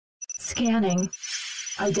Scanning.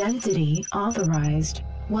 Identity authorized.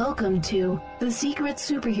 Welcome to the Secret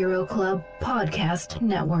Superhero Club Podcast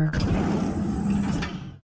Network.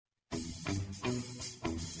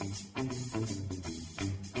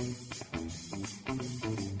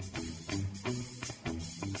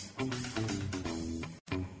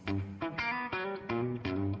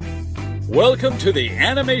 Welcome to the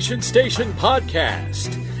Animation Station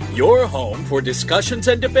Podcast, your home for discussions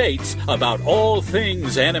and debates about all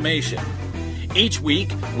things animation. Each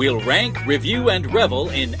week, we'll rank, review, and revel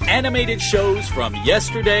in animated shows from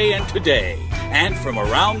yesterday and today, and from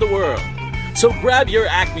around the world. So grab your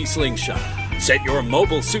Acme slingshot, set your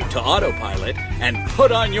mobile suit to autopilot, and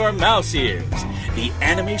put on your mouse ears. The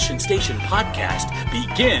Animation Station Podcast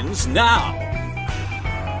begins now.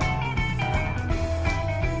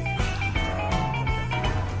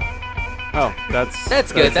 Oh,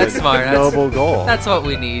 That's good. That's smart. A noble goal. That's what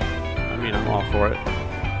we need. I mean, I'm all for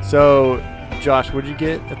it. So, Josh, what'd you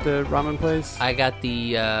get at the ramen place? I got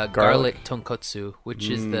the garlic tonkotsu, which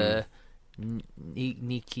is the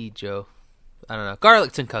Nikijo. I don't know.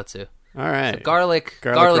 Garlic tonkotsu. All right. So garlic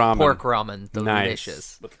ramen. pork ramen. Nice.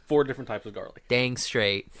 Delicious. With 4 different types of garlic. Dang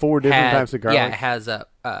straight. 4 different types of garlic? Yeah, it has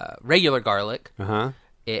regular garlic. Uh-huh.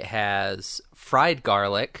 It has fried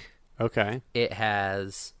garlic. Okay. It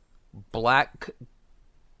has black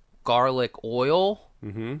garlic oil.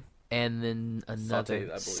 Mm-hmm. And then another Sauteed, I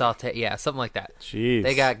believe. saute. Yeah, something like that. Jeez.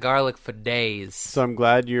 They got garlic for days. So I'm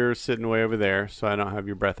glad you're sitting way over there so I don't have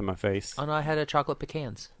your breath in my face. Oh, no, I had a chocolate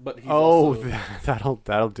pecans. But he's Oh, also,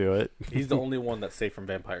 that'll do it. he's the only one that's safe from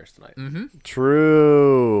vampires tonight. Mm-hmm.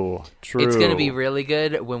 True. It's going to be really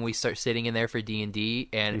good when we start sitting in there for D&D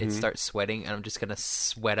and Mm-hmm. it starts sweating, and I'm just going to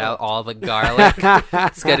sweat out all the garlic.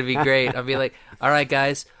 It's going to be great. I'll be like, all right,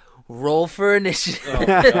 guys, roll for initiative. Oh,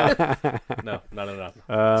 God. No.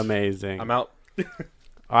 Amazing. I'm out.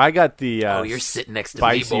 I got the Oh, you're sitting next to me,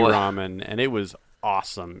 spicy boy. ramen, and it was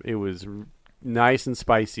awesome. It was nice and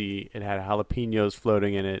spicy. It had jalapenos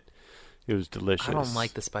floating in it. It was delicious. I don't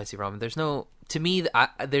like the spicy ramen. There's no, to me,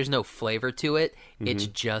 there's no flavor to it. It's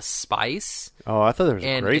just spice. Oh, I thought there was a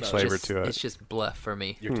And great it's flavor just, to it. It's just bluff for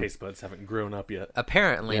me. Your taste buds haven't grown up yet.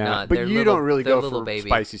 Apparently Yeah, not. but They're you little, don't really they're go little for baby.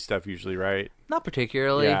 spicy stuff usually, right? Not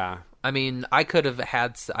particularly. Yeah. I mean, I could have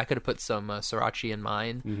put some sriracha in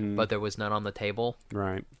mine, but there was none on the table.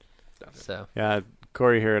 Right. So, Yeah,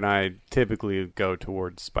 Corey here and I typically go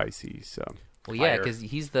towards spicy, so. well, yeah, Fire. because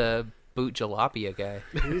he's the boot jalapia guy.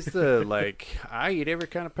 He's the, I eat every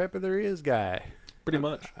kind of pepper there is guy. Pretty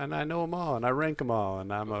much. And I know them all, and I rank them all,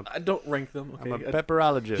 and I'm a I don't rank them. Okay?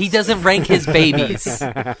 pepperologist. He doesn't rank his babies.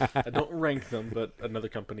 I don't rank them, but another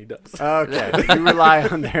company does. Okay, you rely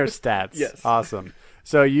on their stats. Yes. Awesome.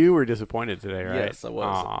 So you were disappointed today, right? Yes, I was.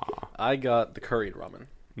 Aw. I got the curried ramen.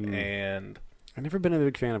 And I've never been a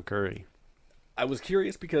big fan of curry. I was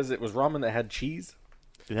curious because it was ramen that had cheese.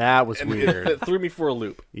 That was And weird. it threw me for a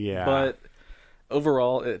loop. Yeah. But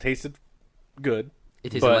overall, it tasted good. It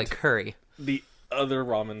tasted But like curry. The other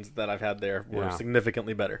ramens that I've had there were Yeah.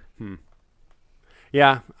 significantly better.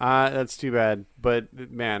 Yeah, that's too bad. But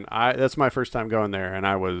man, that's my first time going there, and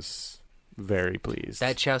I was very pleased.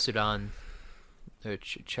 That chasudan, or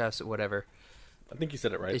whatever. I think you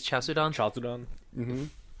said it right. Is chasudan Chasudan.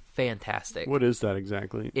 fantastic? What is that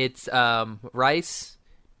exactly? It's rice,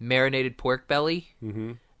 marinated pork belly.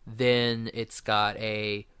 Mm-hmm. Then it's got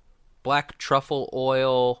a black truffle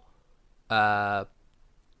oil,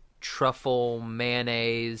 truffle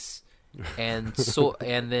mayonnaise, and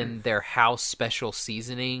and then their house special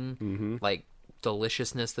seasoning, like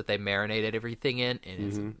deliciousness that they marinated everything in,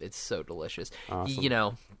 and it's so delicious. Awesome. You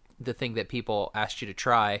know, the thing that people asked you to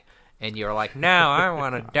try, and you're like, no, I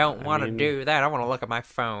don't want to do that. I want to look at my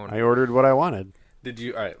phone. I ordered what I wanted. Did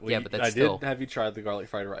you? All right. Well, Yeah, but that's I still- did have you tried the garlic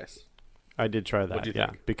fried rice. I did try that. What'd you Yeah,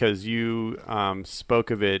 think? because you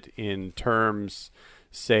spoke of it in terms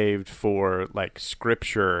saved for like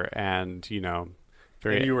scripture, and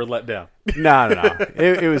very. And you were let down. No.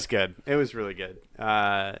 It was good. It was really good.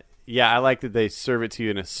 Yeah, I like that they serve it to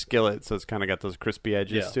you in a skillet, so it's kind of got those crispy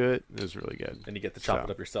edges Yeah. to it. It was really good. And you get to chop So, it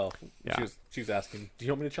up yourself. yeah. She was asking, "Do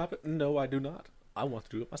you want me to chop it?" No, I do not. I want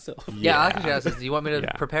to do it myself. Yeah, I actually asked, do you want me to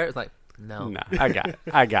Yeah. prepare it? It's like, no. No,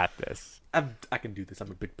 I got this. I can do this.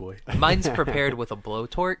 I'm a big boy. Mine's prepared with a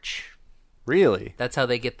blowtorch. Really? That's how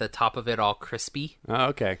they get the top of it all crispy. Oh,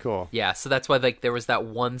 okay, cool. Yeah, so that's why there was that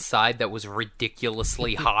one side that was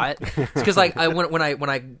ridiculously hot. Because when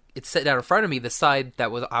it sat down in front of me, the side that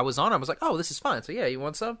I was on, I was like, oh, this is fine. So yeah, you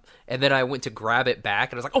want some? And then I went to grab it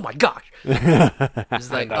back, and I was like, oh my gosh! It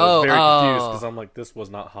was like, And I was very confused oh, because I'm like, this was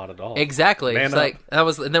not hot at all. exactly. Man It's up. like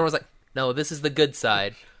and then I was like, No, this is the good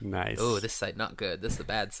side. Nice. Oh, this side not good. This is the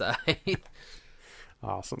bad side.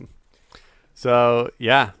 Awesome. So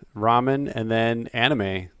yeah, ramen and then anime.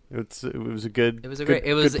 It was a good. It was a good, great.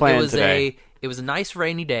 It was good plan it was today. it was a nice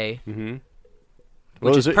rainy day, Mm-hmm.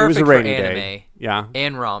 which is it was perfect a rainy for anime day. Yeah,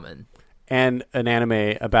 and ramen. and an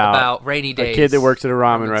anime about rainy a days. kid that works at a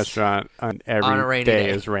ramen Ramen's- restaurant on every on a rainy day day.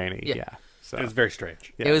 is rainy. Yeah. Yeah. So It was very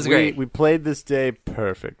strange. yeah, It was great. We played this day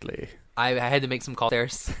perfectly. I had to make some calls there,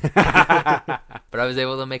 but I was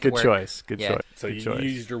able to make it Good work. choice. Good Yeah. choice. So Good you choice.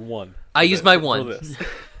 used your one. I for used this- my for one. this.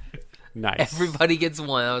 Nice. Everybody gets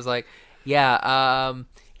one. I was like, yeah.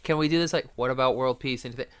 Can we do this? Like, what about world peace?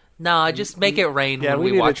 And nah, just make it rain Yeah, when we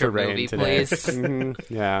we need watch it to a rain movie, today. please. Mhm,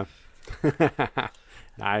 yeah.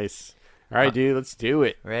 Nice. All right, dude. Let's do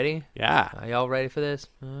it. Ready? Yeah. Are y'all ready for this?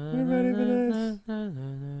 We're ready for this.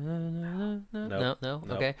 No. Nope.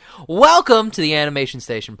 Okay. Welcome to the Animation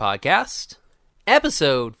Station podcast,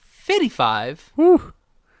 episode 55. Whew.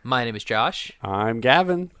 My name is Josh. I'm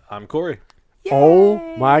Gavin. I'm Corey. Oh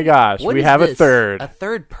my gosh, What we is have this? a third A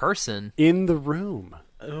third person. in the room.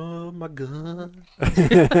 Oh my god.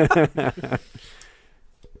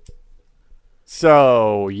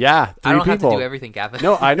 So yeah, I three don't have people. to do everything, Gavin.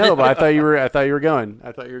 No, I know, but I thought you were. I thought you were going.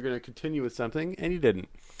 I thought you were going to continue with something, and you didn't.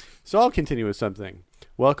 So I'll continue with something.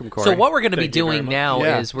 Welcome, Corey. So what we're going to be Thank you very doing much. now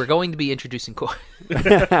Yeah. is we're going to be introducing Corey.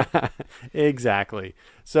 Exactly.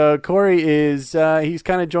 So Corey is he's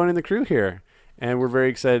kind of joining the crew here, and we're very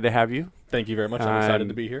excited to have you. Thank you very much. I'm excited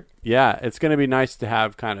to be here. Yeah, it's going to be nice to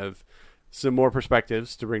have kind of some more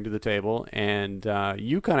perspectives to bring to the table, and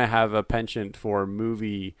you kind of have a penchant for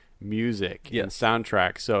movie music and Yes.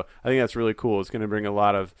 soundtracks. So I think that's really cool. It's going to bring a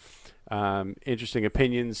lot of interesting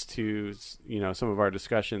opinions to some of our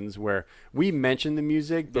discussions where we mention the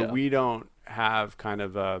music, but Yeah. we don't have kind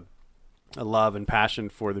of a love and passion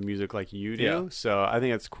for the music like you do. Yeah. So I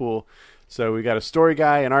think it's cool. So we got a story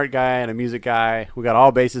guy, an art guy, and a music guy. We got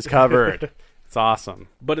all bases covered. It's awesome.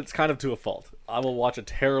 But it's kind of to a fault. I will watch a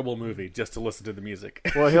terrible movie just to listen to the music.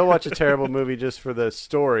 Well, he'll watch a terrible movie just for the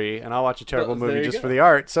story, and I'll watch a terrible Well, there movie you just go. for the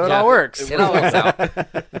art. So it Yeah. all works. It all works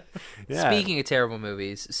out. Yeah. Speaking of terrible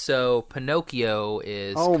movies, so Pinocchio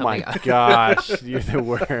is Oh my coming out. gosh, you're the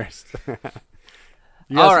worst.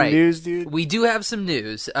 You got All some right. news, dude? We do have some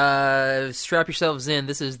news. Strap yourselves in.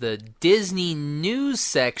 This is the Disney news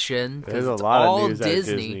section. 'cause There's a it's lot all of news out of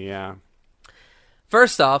Disney. Yeah.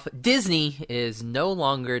 First off, Disney is no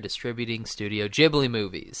longer distributing Studio Ghibli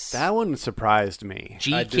movies. That one surprised me.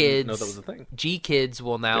 I didn't know that was a thing. G Kids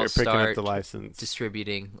will now They're picking up start the license.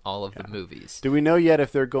 distributing all of the movies. Do we know yet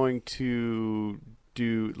if they're going to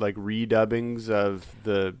do like redubbings of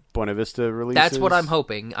the Buena Vista releases? That's what I'm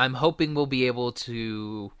hoping. I'm hoping we'll be able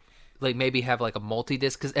to like maybe have like a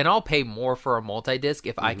multi-disc and I'll pay more for a multi-disc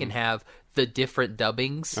if I can have the different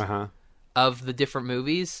dubbings Uh-huh. of the different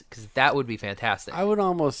movies because that would be fantastic. I would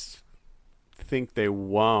almost think they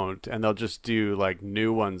won't, and they'll just do like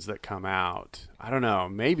new ones that come out. I don't know.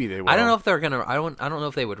 Maybe they will. I don't know if they're gonna. I don't know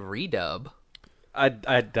if they would redub. I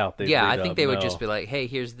doubt they. Yeah, I think they would just be like, "Hey,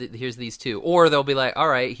 here's these two," or they'll be like, "All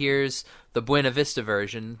right, here's the Buena Vista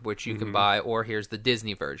version, which you can buy, or here's the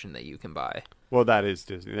Disney version that you can buy, Well, that is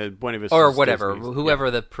Disney. Buena Vista or is whatever, Disney's.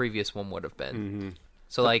 whoever the previous one would have been."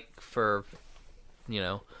 So, like for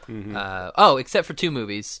except for two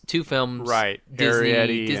movies, two films, Right. Disney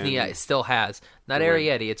Arrietty and- still has not The Wind.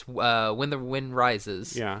 Arrietty. It's When the Wind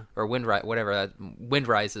Rises, Yeah. or Wind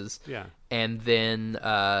Rises, Yeah. and then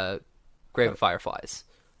Grave of Fireflies.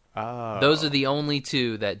 Oh. Those are the only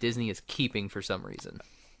two that Disney is keeping for some reason.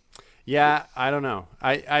 Yeah, I don't know.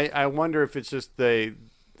 I wonder if it's just they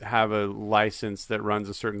have a license that runs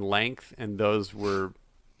a certain length, and those were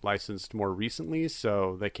licensed more recently,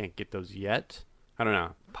 so they can't get those yet. I don't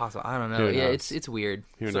know. Possible. I don't know. Who Yeah, knows? it's weird.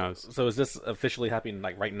 Who knows? So is this officially happening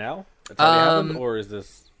like right now? It's already happened, or is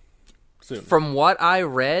this soon? From what I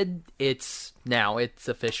read, it's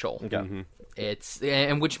official. Okay.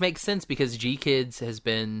 And which makes sense because G Kids has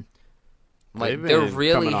been like They've they're been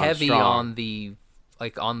really coming on heavy strong.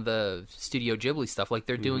 on the Studio Ghibli stuff. Like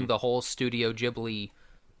they're Mm-hmm. doing the whole Studio Ghibli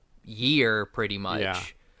year pretty much. Yeah.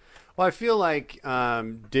 Well, I feel like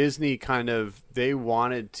Disney they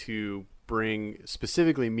wanted to bring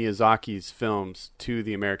specifically Miyazaki's films to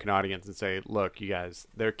the American audience and say, look, you guys,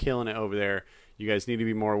 they're killing it over there. You guys need to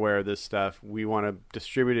be more aware of this stuff. We want to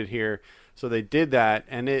distribute it here. So they did that,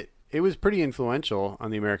 and it was pretty influential on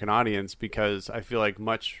the American audience because I feel like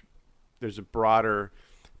there's a broader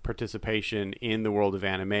participation in the world of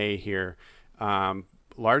anime here,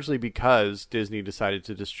 largely because Disney decided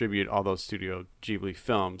to distribute all those Studio Ghibli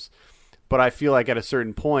films. But I feel like at a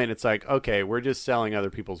certain point, it's like, okay, we're just selling other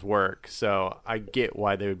people's work. So I get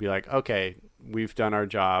why they would be like, okay, we've done our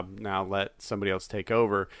job. Now let somebody else take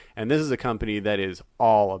over. And this is a company that is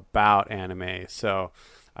all about anime. So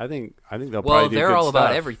I think they'll probably do they're good all about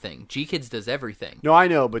stuff. everything. G-Kids does everything. No, I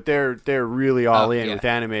know, but they're really all in yeah. with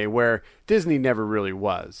anime, where Disney never really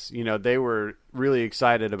was. You know, they were really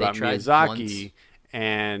excited about tried Miyazaki, once.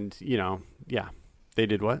 and yeah, they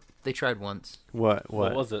did what? They tried once. What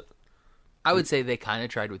was it? I would say they kind of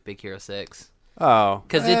tried with Big Hero 6. Oh,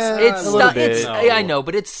 Because a little bit. No. I know,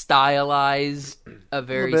 but it's stylized a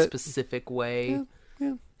very bit. specific way.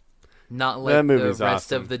 Yeah. Not That like the movie's rest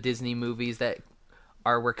awesome. of the Disney movies that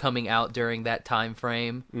were coming out during that time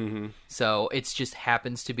frame. Mm-hmm. So it just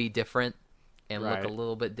happens to be different and Right. look a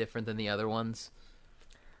little bit different than the other ones.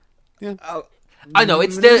 Yeah. I know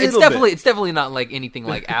it's Little definitely not like anything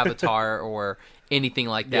like Avatar or anything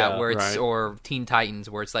like that Yeah, where it's right. or Teen Titans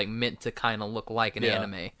where it's like meant to kind of look like an Yeah.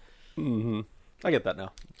 anime. I get that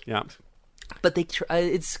now. Yeah. But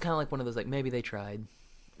it's kind of like one of those like maybe they tried.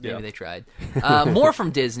 Maybe Yeah. they tried. More from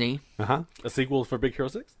Disney. Uh-huh. A sequel for Big Hero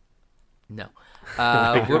 6? No,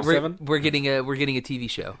 Hero 7? we're getting a TV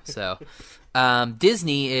show. So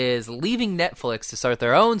Disney is leaving Netflix to start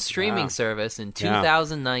their own streaming Wow. service in Yeah.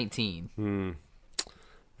 2019.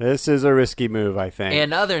 This is a risky move, I think.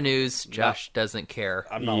 And other news, Josh doesn't care.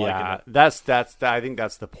 I'm not liking it. that's I think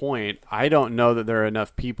that's the point. I don't know that there are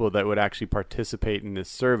enough people that would actually participate in this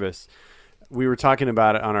service. We were talking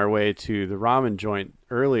about it on our way to the ramen joint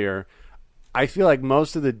earlier. I feel like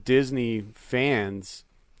most of the Disney fans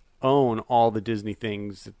own all the Disney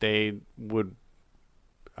things that they would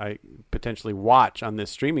potentially watch on this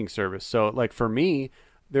streaming service. So, like for me,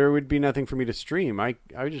 there would be nothing for me to stream. I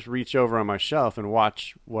would just reach over on my shelf and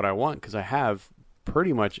watch what I want because I have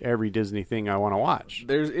pretty much every Disney thing I want to watch.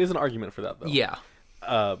 There is an argument for that, though. Yeah.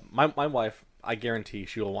 My wife, I guarantee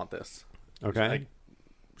she will want this. Okay. Like,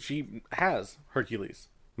 she has Hercules.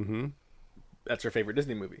 Mm-hmm. That's her favorite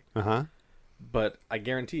Disney movie. Uh-huh. But I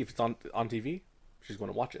guarantee if it's on TV, she's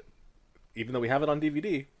going to watch it. Even though we have it on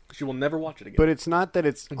DVD, she will never watch it again. But it's not that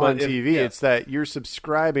it's on TV. yeah. It's that you're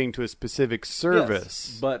subscribing to a specific service.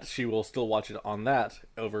 Yes, but she will still watch it on that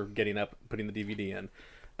over getting up, putting the DVD in.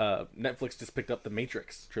 Netflix just picked up the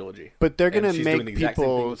Matrix trilogy. But they're and going to she's doing the make exact same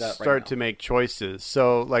thing people with that right start now. to make choices.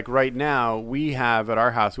 So, like right now, we have at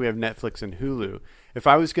our house, we have Netflix and Hulu. If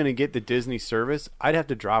I was going to get the Disney service, I'd have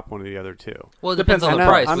to drop one of the other two. Well, it depends on And the I'm-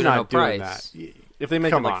 price. I'm We don't know not doing price. that. If they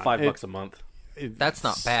make Come it like on. $5 a month. That's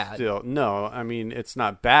not bad. Still, no, I mean it's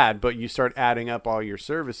not bad, but you start adding up all your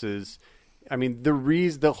services. I mean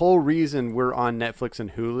the whole reason we're on Netflix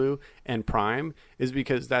and Hulu and Prime is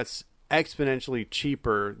because that's exponentially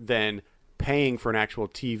cheaper than paying for an actual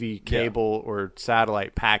TV, cable, or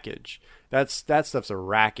satellite package. That stuff's a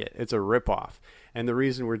racket. It's a ripoff. And the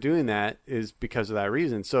reason we're doing that is because of that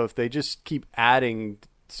reason. So if they just keep adding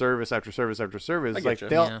service after service after service, I like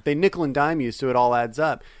get you. they nickel and dime you, so it all adds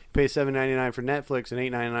up. You pay $7.99 for Netflix and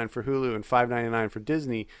 $8.99 for Hulu and $5.99 for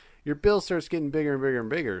Disney. Your bill starts getting bigger and bigger and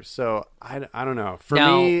bigger. So I don't know. For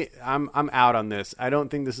me, I'm out on this. I don't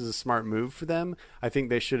think this is a smart move for them. I think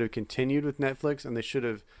they should have continued with Netflix, and they should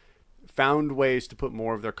have found ways to put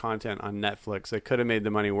more of their content on Netflix. They could have made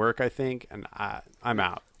the money work, I think, and I'm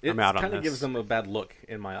out. It I'm out on kind this. of gives them a bad look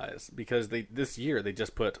in my eyes because this year they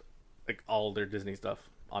just put like all their Disney stuff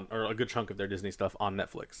on, or a good chunk of their Disney stuff on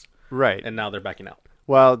Netflix, Right. and now they're backing out.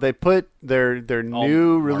 Well, they put their All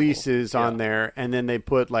new Marvel. releases on Yeah. there, and then they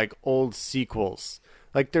put like old sequels.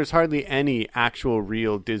 Like there's hardly any actual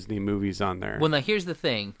real Disney movies on there. Well, now here's the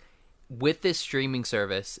thing. With this streaming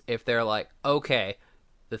service, if they're like, okay,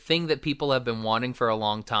 the thing that people have been wanting for a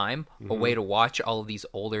long time, a way to watch all of these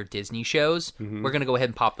older Disney shows, we're going to go ahead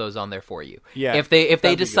and pop those on there for you. Yeah, If they that'd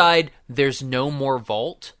be decide there's no more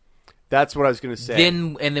Vault, That's what I was going to say.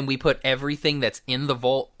 then we put everything that's in the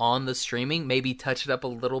Vault on the streaming, maybe touch it up a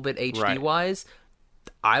little bit HD wise.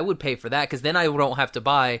 I would pay for that because then I don't have to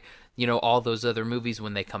buy, all those other movies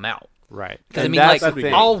when they come out. Right. Because I And mean, that's like the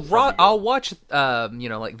thing. I'll watch,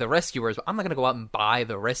 like The Rescuers, but I'm not gonna go out and buy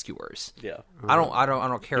The Rescuers. Yeah, I don't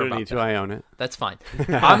care You don't about need that. to. I own it. That's fine.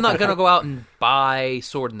 I'm not gonna go out and buy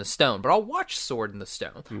Sword in the Stone, but I'll watch Sword in the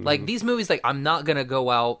Stone. Like these movies, like I'm not gonna go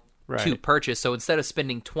out to Right. purchase. So instead of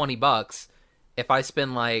spending $20, if I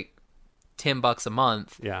spend like $10 a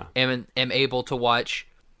month, Yeah. am able to watch.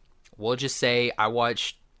 We'll just say I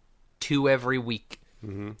watch 2 every week.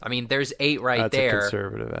 I mean, there's 8 right That's there. a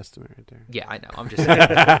conservative estimate right there. Yeah, I know. I'm just saying.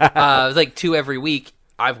 It's like 2 every week.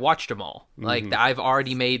 I've watched them all. Like I've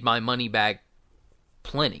already made my money back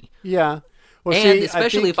plenty. Yeah. Well, And see,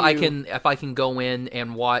 especially think if I can go in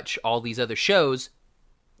and watch all these other shows,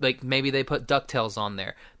 like maybe they put DuckTales on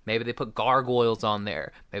there. Maybe they put Gargoyles on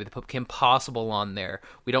there. Maybe they put Kim Possible on there.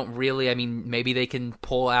 We don't really. I mean, maybe they can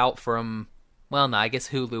pull out from. Well, no, I guess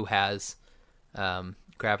Hulu has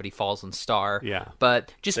Gravity Falls and Star. Yeah.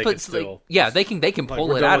 But just They put could still- they can pull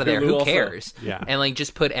we're it done out of with there. Hulu Who also. cares? Yeah. And like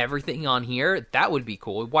just put everything on here. That would be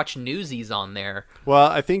cool. Watch Newsies on there. Well,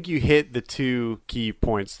 I think you hit the two key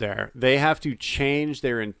points there. They have to change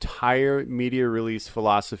their entire media release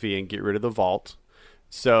philosophy and get rid of the vault.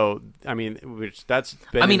 So, I mean, that's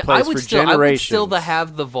been in place for generations. I would still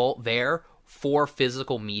have the vault there for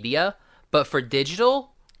physical media, but for digital,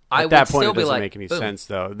 I At that would point, still it be doesn't like, make any boom. sense,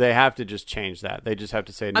 though. They have to just change that. They just have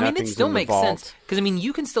to say I nothing's mean, it still in the makes vault. sense because I mean,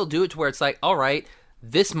 you can still do it to where it's like, all right,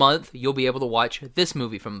 this month you'll be able to watch this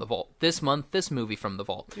movie from the vault. This month, this movie from the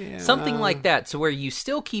vault. Something like that, so where you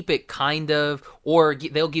still keep it kind of, or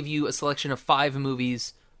they'll give you a selection of 5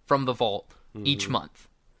 movies from the vault each month.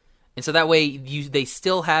 And so that way they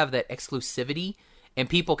still have that exclusivity and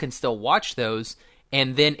people can still watch those.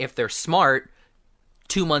 And then if they're smart,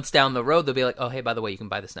 2 months down the road, they'll be like, oh, hey, by the way, you can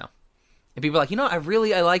buy this now. And people are like,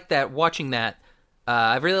 I like that, watching that.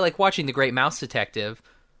 I really like watching The Great Mouse Detective.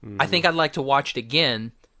 I think I'd like to watch it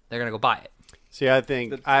again. They're going to go buy it. See, I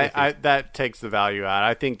think that takes the value out.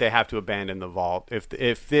 I think they have to abandon the vault.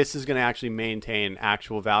 If this is going to actually maintain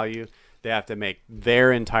actual value, they have to make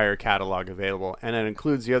their entire catalog available. And it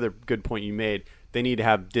includes the other good point you made. They need to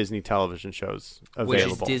have Disney television shows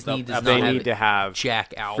available. Which Disney does They not have need to have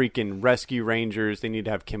Jack out. freaking Rescue Rangers. They need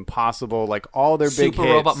to have Kim Possible. Like all their big Super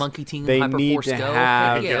hits. Robot Monkey Team, they Hyper need Force to Go.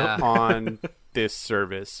 have Yeah. on this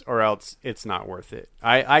service, or else it's not worth it.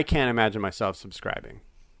 I can't imagine myself subscribing,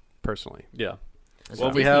 personally. Yeah. As Well,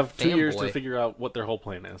 a we Disney have 2 years to fanboy. figure out what their whole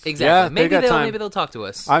plan is. Exactly. Yeah, they got time. Maybe they'll talk to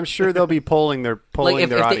us. I'm sure they'll be pulling their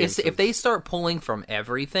audiences. If they start pulling from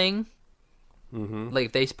everything, Mm-hmm. like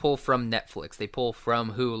if they pull from Netflix, they pull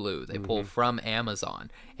from Hulu, they pull from Amazon,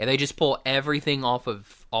 and they just pull everything off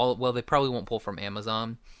of all. Well, they probably won't pull from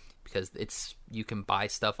Amazon because you can buy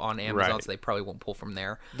stuff on Amazon, Right. so they probably won't pull from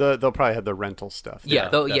there. They'll probably have the rental stuff. Yeah,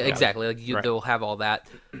 definitely. exactly. Like Right. they'll have all that.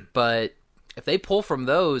 But if they pull from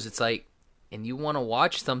those, it's like, and you want to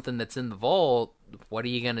watch something that's in the vault, what are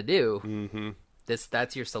you gonna do? Mm-hmm.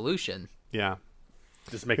 That's your solution. Yeah.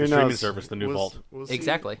 Just make Who a streaming knows? service the new We'll- vault. we'll see.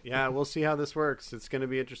 Exactly. Yeah, we'll see how this works. It's going to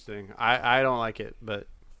be interesting. I don't like it, but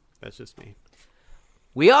that's just me.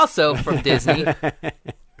 We also, from Disney,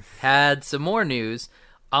 had some more news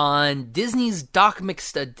on Disney's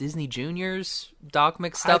Disney Junior's Doc I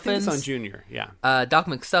think McStuffins. it's on Junior. Yeah. Doc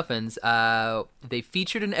McStuffins, they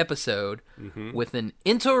featured an episode Mm-hmm. with an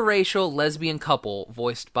interracial lesbian couple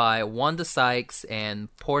voiced by Wanda Sykes and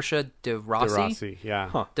Portia de Rossi. Rossi. Yeah.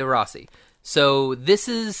 Huh. De Rossi. So this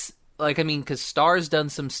is like, I mean, because Star's done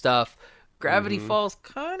some stuff. Gravity Mm-hmm. Falls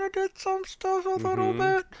kind of did some stuff a little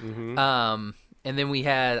bit. Mm-hmm. And then we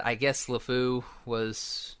had, I guess, LeFou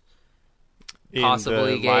was In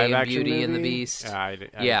possibly the gay live in action Beauty and the movie? Beast.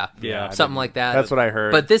 Yeah. Yeah, I something didn't- like that. That's what I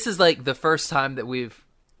heard. But this is like the first time that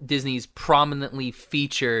Disney's prominently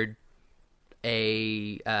featured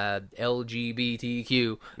a LGBTQ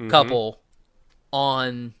Mm-hmm. couple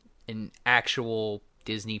on an actual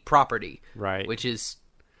Disney property, Right. Which is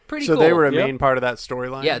pretty So cool. they were a Yep. main part of that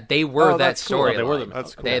storyline? Yeah, they were Oh, that that's cool. storyline. They were the-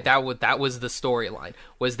 That's cool. That was the storyline.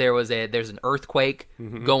 There's an earthquake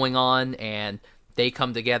Mm-hmm. going on, and they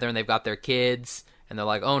come together and they've got their kids, and they're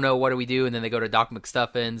like, "Oh no, what do we do?" And then they go to Doc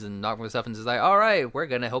McStuffins, and Doc McStuffins is like, "All right, we're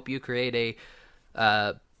gonna help you create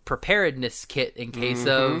a preparedness kit in case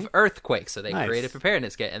of earthquakes." So they Mm-hmm. Nice. create a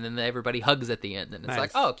preparedness kit, and then everybody hugs at the end, and it's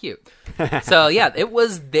like, Nice. "Oh, cute." So yeah,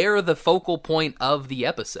 they're the focal point of the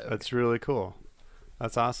episode. That's really cool.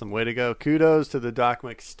 That's awesome. Way to go. Kudos to the Doc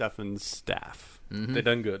McStuffins staff. They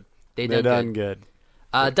done good. They They done done good.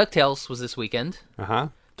 good. DuckTales was this weekend. Uh-huh.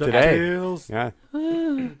 Today. DuckTales. Yeah.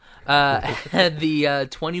 Had the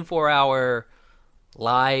 24-hour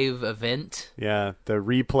live event. Yeah. The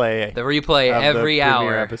replay. The replay of every the premiere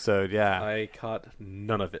hour. episode. Yeah. I caught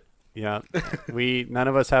none of it. Yeah. None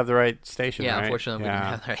of us have the right station, Yeah, right? unfortunately, we Yeah. didn't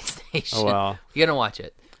have the right station. Oh, well. You're gonna watch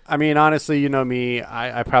it. I mean, honestly, you know me.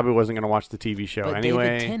 I probably wasn't going to watch the TV show But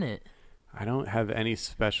anyway. David Tennant. I don't have any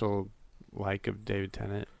special like of David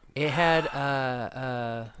Tennant. It had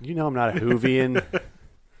You know I'm not a Whovian.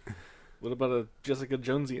 What about a Jessica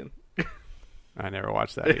Jonesian? I never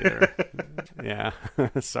watched that either. Yeah.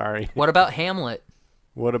 Sorry. what about Hamlet?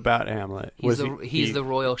 What about Hamlet? He's the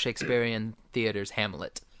Royal Shakespearean Theater's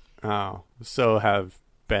Hamlet. Oh, so have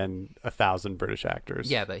been 1,000 British actors.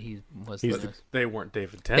 Yeah, but he was. They weren't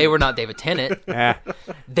David Tennant. They were not David Tennant. Eh,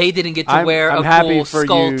 They didn't get to I'm wear a happy cool for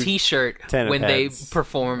skull you, T-shirt Tennant when heads. they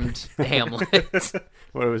performed Hamlet.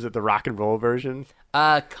 what was it? The rock and roll version?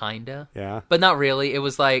 Kinda. Yeah. But not really. It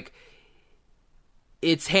was like,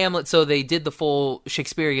 it's Hamlet, so they did the full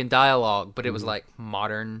Shakespearean dialogue, but it was like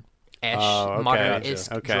modern-esque, Oh, okay.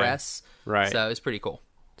 modern-esque Okay. dress. Right. So it's pretty cool.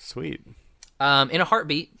 Sweet. In a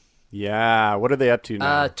heartbeat, Yeah. What are they up to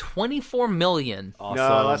now? 24 million. Awesome.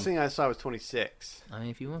 No, last thing I saw was 26. I mean,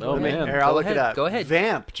 if you want, Oh, go ahead. man. Here, Go I'll look ahead. it up. Go ahead.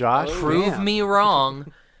 Vamp, Josh. Prove Vamp. me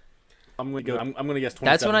wrong. I'm gonna guess 27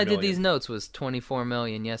 That's when I did million. these notes. Was 24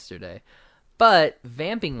 million yesterday. But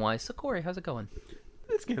vamping wise, so Corey, how's it going?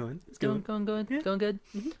 It's going. It's Going going. good. Yeah. Going good.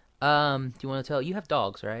 Mm-hmm. Do you want to tell? You have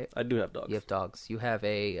dogs, right? I do have dogs. You have dogs. You have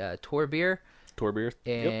a Tor beer, Tor beer.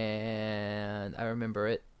 Yep. and I remember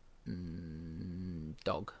it.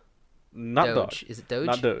 Dog. Not Doge. dog. Is it Doge?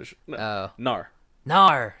 Not Doge. No. Oh. Nar.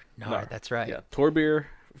 Nar. Nar. That's right. Yeah. Tor beer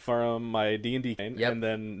from my D&D game, Yep. and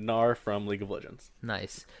then Nar from League of Legends.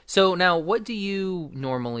 Nice. So now, what do you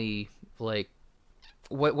normally like?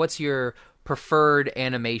 What's your preferred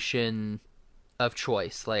animation of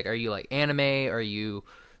choice? Like, are you like anime? Are you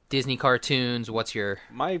Disney cartoons? What's your?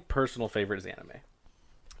 My personal favorite is anime.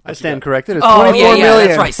 I stand corrected. It's Oh 24 yeah, million.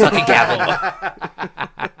 that's right. Suck it,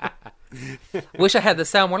 Gavin. Wish I had the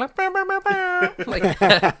sound more like. "Bah, bah, bah, bah," like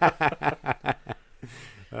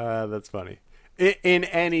That's funny. In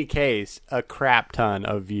any case, a crap ton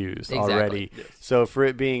of views Exactly. already. Yes. So for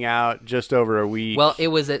it being out just over a week, Well, it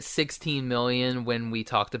was at 16 million when we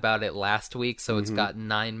talked about it last week, so it's got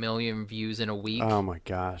 9 million views in a week. oh my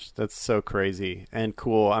gosh, that's so crazy and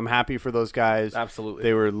cool. I'm happy for those guys. Absolutely.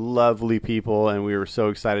 They were lovely people, and we were so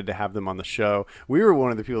excited to have them on the show. We were one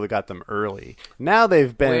of the people that got them early. Now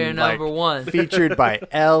they've We're been like, number one. featured by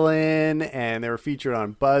Ellen, and they were featured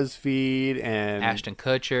on BuzzFeed and Ashton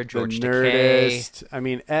Kutcher, George the Takei. Nerdist. I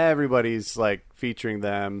mean, everybody's like featuring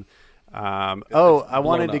them. I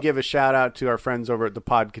wanted to up. give a shout out to our friends over at the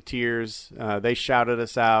Podcateers. They shouted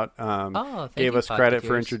us out. Thank Gave you, us credit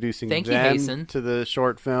for Podcateers. introducing Thank you, them Hasten. to the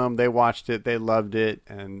short film. They watched it, they loved it,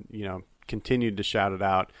 and continued to shout it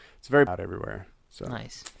out. It's very out everywhere. So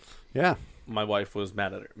Nice. yeah, My wife was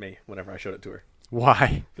mad at me whenever I showed it to her.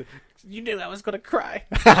 why? You knew I was going to cry.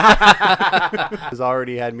 Has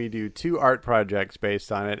already had me do 2 art projects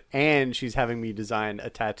based on it, and she's having me design a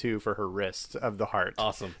tattoo for her wrist of the heart.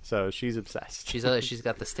 Awesome. So she's obsessed. She's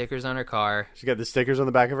got the stickers on her car. She's got the stickers on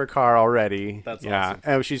the back of her car already. That's yeah. awesome.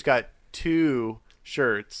 And she's got 2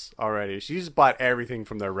 shirts already. She's bought everything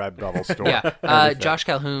from their Redbubble store. Yeah. Everything. Josh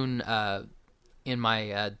Calhoun, in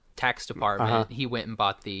my tax department, he went and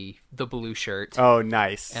bought the blue shirt, Oh,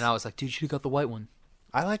 nice. and I was like, "Dude, you should have got the white one."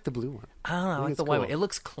 I like the blue one. I don't know. I like it's the white cool. one. It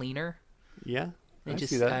looks cleaner. Yeah. I It just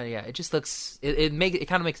see that. yeah, it just looks it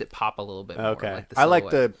kind of makes it pop a little bit more. Okay. Like the I like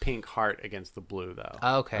silhouette. the pink heart against the blue, though.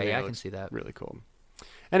 Okay, think yeah, it I can looks see that. Really cool.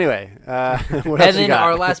 Anyway, what else And you then got?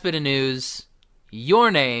 our last bit of news: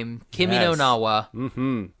 Your Name, Kimi no Yes. Nawa.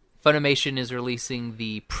 Mm-hmm. Funimation is releasing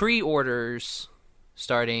the pre-orders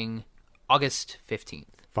starting August 15th.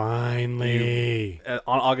 Finally.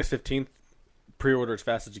 On August 15th, pre-order as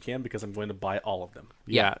fast as you can because I'm going to buy all of them.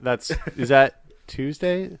 Yeah. Is that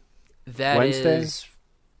Tuesday? That Wednesday? is-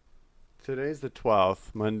 Today's the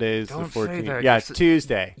 12th. Monday's Don't the say 14th. that. Yeah, You're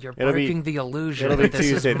Tuesday. You're It'll breaking be, the illusion. It'll be that this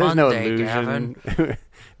Tuesday. Is There's no Monday, illusion. Gavin.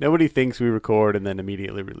 Nobody thinks we record and then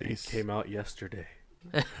immediately release. Came out yesterday.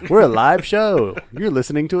 We're a live show. You're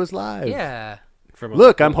listening to us live. Yeah. From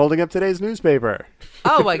Look, I'm holding up today's newspaper.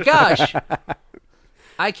 Oh my gosh.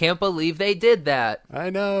 I can't believe they did that.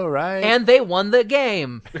 I know, right? And they won the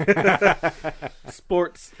game.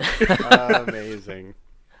 sports. Amazing.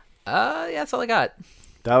 Yeah, that's all I got.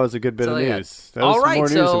 That was a good bit That's of all I got. news. That was All some right, more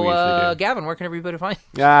news than so we usually do. Gavin, where can everybody find?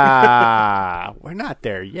 We're not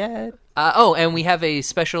there yet. And we have a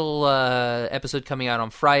special episode coming out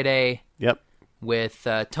on Friday Yep. with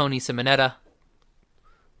Tony Simonetta,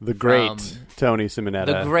 The great From Tony Simonetta.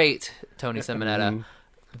 the great Tony Simonetta,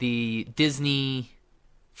 the Disney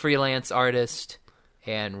freelance artist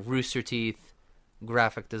and Rooster Teeth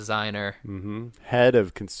graphic designer. head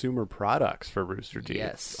of consumer products for Rooster Teeth.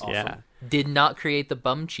 Yes. Yeah. Did not create the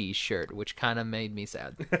bum cheese shirt, which kind of made me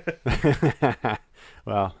sad.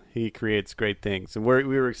 Well, he creates great things, and we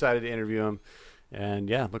were excited to interview him. And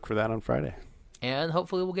yeah, look for that on Friday. And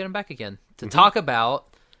hopefully we'll get him back again to talk about.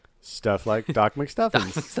 Stuff like Doc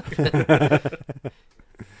McStuffins.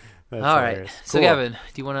 That's All right. hilarious. So, Cool. Gavin, do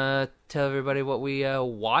you want to tell everybody what we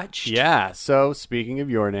watched? Yeah. So speaking of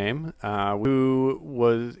Your Name, who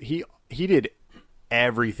was he did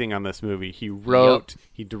everything on this movie. He wrote,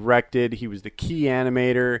 he directed, he was the key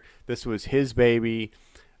animator. This was his baby.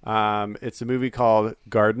 It's a movie called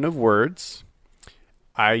Garden of Words.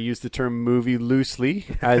 I use the term movie loosely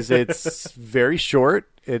as it's very short.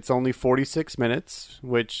 It's only 46 minutes,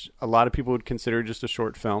 which a lot of people would consider just a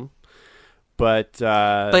short film. But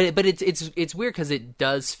it's weird because it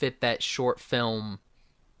does fit that short film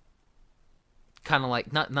kind of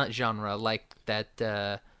like not genre, like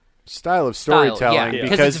that style of storytelling. Yeah,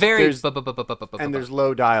 because it's very and there's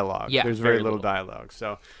low dialogue. Yeah, there's very little dialogue,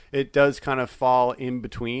 so it does kind of fall in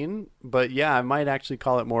between. But yeah, I might actually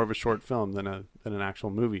call it more of a short film than an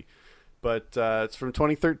actual movie. But it's from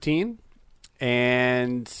 2013,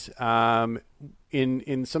 and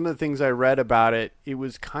in some of the things I read about it, it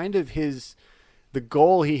was kind of the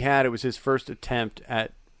goal he had. It was his first attempt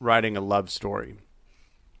at writing a love story,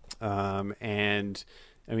 and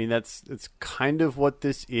I mean, it's kind of what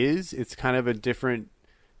this is. It's kind of a different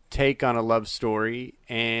take on a love story,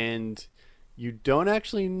 and you don't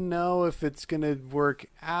actually know if it's going to work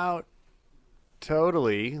out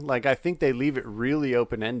totally. Like, I think they leave it really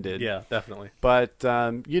open-ended. Yeah, definitely. But,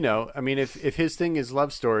 I mean, if his thing is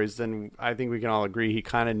love stories, then I think we can all agree he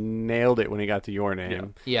kind of nailed it when he got to Your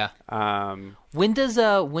Name. Yeah. When does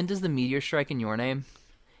the meteor strike in Your Name?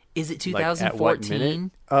 Is it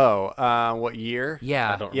 2014? What year?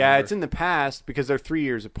 Yeah. I don't Yeah, remember. it's in the past because they're 3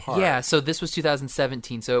 years apart. Yeah, so this was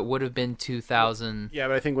 2017, so it would have been 2000. Yeah,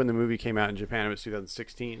 but I think when the movie came out in Japan, it was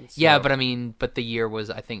 2016. So Yeah, but I mean, the year was,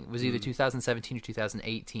 I think, was either 2017 or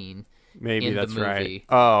 2018. maybe in that's the movie.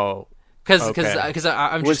 right. Oh, Because okay.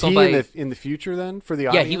 I'm Was just he going by. in the future then for the Yeah,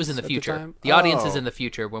 audience? he was in the at future. time? The audience is Oh, in the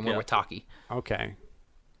future when we're Yeah. with Taki. Okay,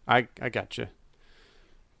 I got you.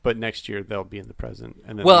 But next year they'll be in the present.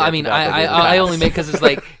 And then Well, the year I mean, after that, they'll be in the I past. only make because it's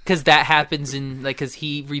like because that happens in like because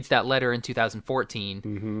he reads that letter in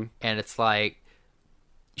 2014, and it's like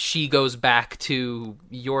she goes back to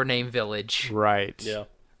Your Name Village, right. Yeah.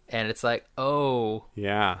 and it's like, oh,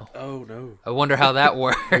 Yeah. Oh no. I wonder how that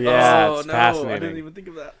works. Yeah, oh it's no, fascinating. I didn't even think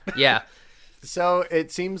of that. Yeah, So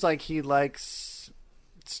it seems like he likes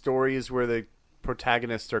stories where the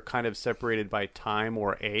protagonists are kind of separated by time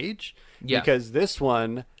or age. Yeah. Because this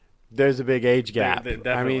one, there's a big age gap. I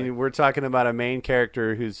definitely. mean, we're talking about a main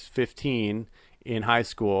character who's 15 in high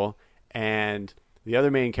school, and the other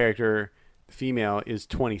main character, the female, is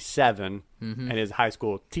 27 and is a high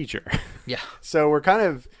school teacher. yeah, So we're kind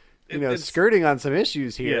of, It's- skirting on some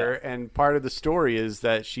issues here, Yeah. and part of the story is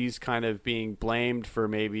that she's kind of being blamed for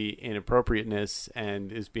maybe inappropriateness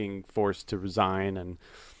and is being forced to resign and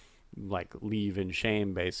like leave in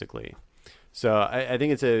shame, basically. So I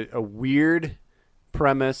think it's a weird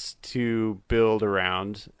premise to build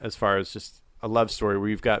around as far as just a love story where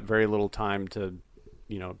you've got very little time to,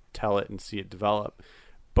 tell it and see it develop.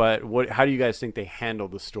 But how do you guys think they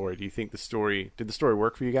handled the story? Do you think did the story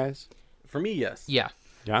work for you guys? For me, yes. yeah.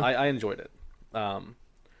 Yeah. I enjoyed it.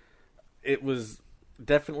 It was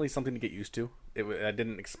definitely something to get used to. I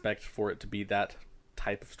didn't expect for it to be that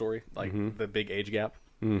type of story, like the big age gap.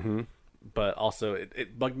 Mm-hmm. But also,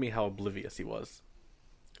 it bugged me how oblivious he was.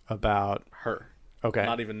 About Her. okay.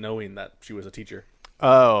 Not even knowing that she was a teacher.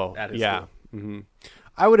 Oh, at his yeah. school. Hmm.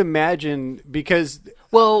 I would imagine because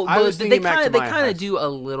Well, I was they thinking back to kind my of high do a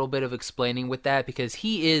little bit of explaining with that because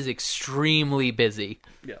he is extremely busy.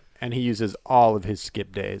 Yeah. and he uses all of his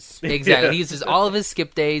skip days. Exactly. Yeah. He uses all of his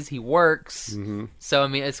skip days. He works. Mm-hmm. So I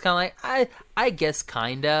mean, it's kind of like I guess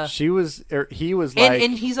kinda. He was like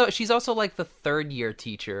And she's also like the third year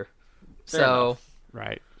teacher. Fair So enough.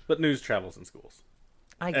 right. But news travels in schools.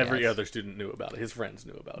 I guess. Every other student knew about it. His friends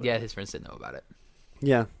knew about it. Yeah, his friends didn't know about it.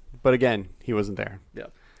 Yeah, but again, he wasn't there. Yeah.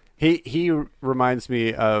 He reminds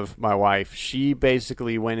me of my wife. She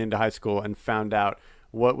basically went into high school and found out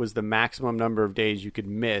what was the maximum number of days you could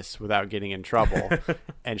miss without getting in trouble,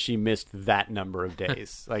 and she missed that number of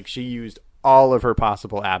days. Like, she used all of her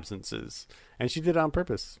possible absences, and she did it on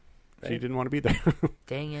purpose. She didn't want to be there.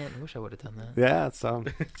 Dang it! I wish I would have done that. Yeah, so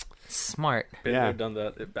Smart. Been Yeah. there, done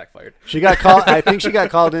that. It backfired. she got called. I think she got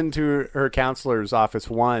called into her counselor's office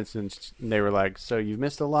once, and they were like, "So you've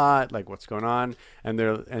missed a lot. Like, what's going on?" And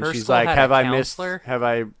Her she's school like, had a "Have I missed? counselor? Have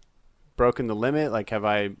I broken the limit? Like, have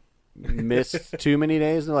I missed too many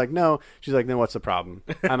days?" And they're like, "No." She's like, "Then what's the problem?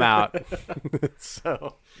 I'm out."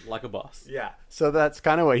 So Like a boss. yeah, so that's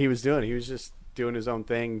kind of what he was doing. He was just doing his own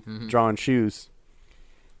thing, drawing shoes.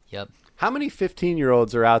 Yep. How many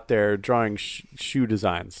 15-year-olds are out there drawing shoe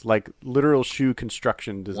designs, like literal shoe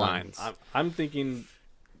construction designs? I'm thinking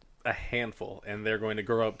a handful, and they're going to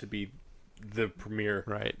grow up to be the premier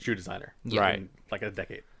Right. shoe designer. Yeah. Right. In like a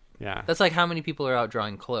decade. Yeah. That's like how many people are out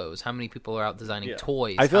drawing clothes, how many people are out designing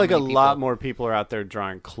toys. I feel how like a many lot people- more people are out there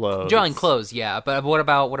drawing clothes. drawing clothes. Yeah, but what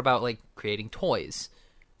about like creating toys?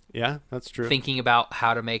 Yeah, that's true. Thinking about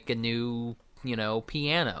how to make a new,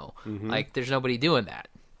 piano. Like, there's nobody doing that.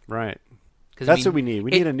 Right. 'Cause, That's what we need.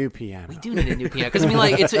 We need a new piano. We do need a new piano because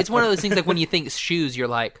like it's one of those things like when you think shoes, you're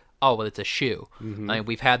like, oh well, it's a shoe. Like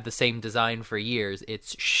we've had the same design for years.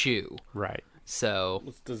 It's shoe. Right. So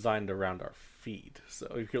It's designed around our feet, so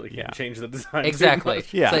you really can't Yeah. change the design. too exactly.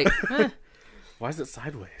 much. Yeah. It's like Why is it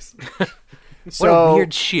sideways? what a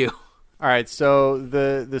weird shoe. All right, so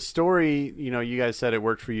the story, you guys said it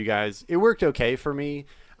worked for you guys. It worked okay for me.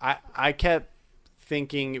 I kept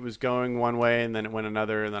thinking it was going one way, and then it went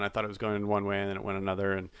another, and then I thought it was going one way, and then it went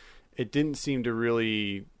another, and it didn't seem to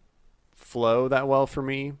really flow that well for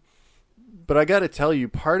me. But I got to tell you,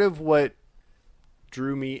 part of what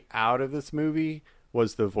drew me out of this movie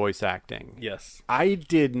was the voice acting. Yes. I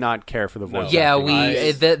did not care for the voice Yeah,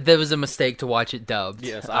 acting. there was a mistake to watch it dubbed.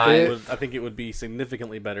 Yes, I think it would be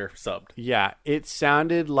significantly better subbed. Yeah, it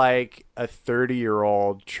sounded like a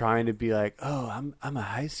 30-year-old trying to be like, "Oh, I'm a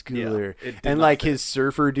high schooler," Yeah, it did and not like fit. his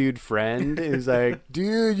surfer dude friend is like,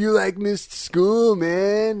 "Dude, you like missed school,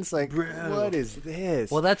 man." It's like, what is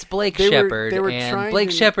this? Well, that's Blake They were- Shepard, they were and trying Blake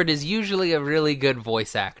to- Shepard is usually a really good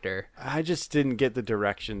voice actor. I just didn't get the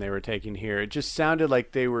direction they were taking here. It just sounded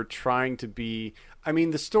like they were trying to be. I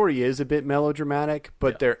mean, the story is a bit melodramatic,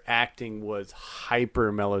 but their acting was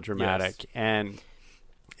hyper melodramatic, and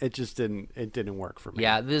it just didn't work for me.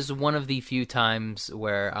 Yeah, this is one of the few times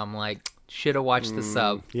where I'm like, should have watched the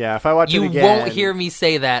sub. Yeah, if I watch You it again, won't hear me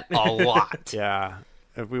say that a lot. Yeah,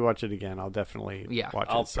 if we watch it again, I'll definitely watch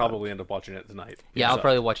it. I'll subbed. probably end up watching it tonight. Yeah, I'll So,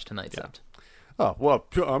 probably watch it tonight subbed. Oh well,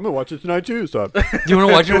 I'm gonna watch it tonight too. So, Do you want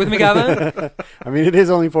to watch it with me, Gavin? I mean, it is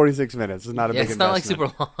only 46 minutes. It's not a Yeah, big it's not like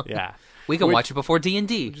investment. super long. Yeah, We can Which- watch it before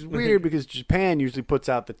D&D. Which is weird because Japan usually puts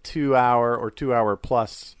out the 2-hour or 2-hour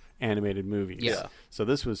plus animated movies. Yeah. So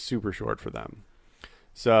this was super short for them.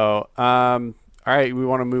 So, all right, we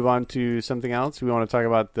want to move on to something else. We want to talk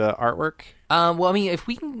about the artwork. Well, I mean, if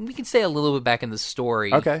we can stay a little bit back in the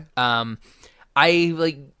story. Okay. I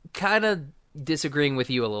like kind of disagreeing with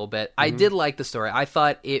you a little bit. I did like the story. I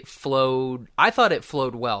thought it flowed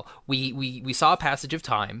well. We saw a passage of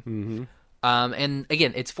time. And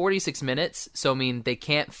again, it's 46 minutes, so I mean they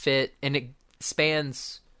can't fit, and it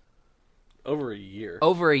spans over a year.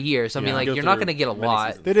 over a year. So I mean, Yeah. like Go you're not through going to get a many lot.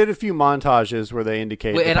 seasons. They did a few montages where they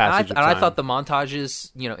indicate the And passage of time. I thought the montages,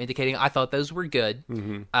 indicating, I thought those were good.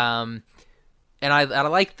 And I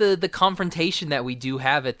like the confrontation that we do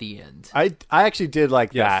have at the end. I actually did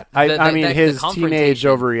like Yes. that. The- I the- mean, the his teenage confrontation.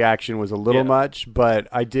 overreaction was a little Yeah. much, but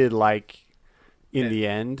I did like in the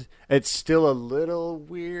end. It's still a little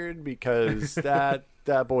weird because that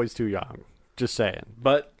boy's too young. Just saying.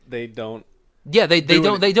 But they don't. Yeah, they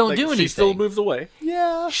don't do anything. She still moves away.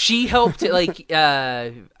 Yeah. She helped, like,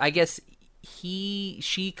 I guess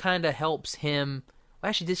she kind of helps him. Well,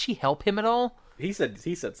 actually, did she help him at all? He said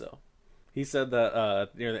so. He said that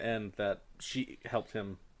near the end that she helped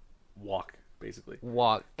him walk, basically,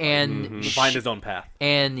 Walk and find his own path.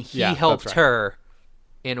 and he Yeah, helped that's right. her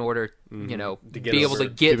in order, To get be able over to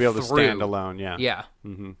it. get To be able to through. stand alone. Yeah. Yeah.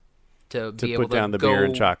 To be able put to down the go, beer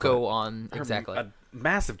and chocolate. go on exactly. A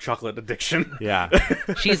massive chocolate addiction. Yeah.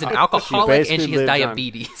 She's an alcoholic and basically she has lived on-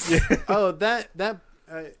 diabetes. Oh, that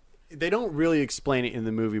they don't really explain it in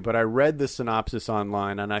the movie, but I read the synopsis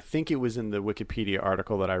online, and I think it was in the Wikipedia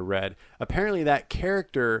article that I read. Apparently, that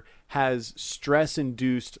character has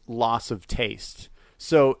stress-induced loss of taste.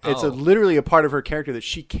 So it's Oh. literally a part of her character that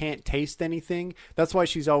she can't taste anything. That's why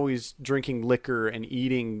she's always drinking liquor and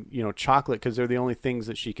eating, chocolate, because they're the only things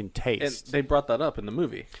that she can And taste. they brought that up in the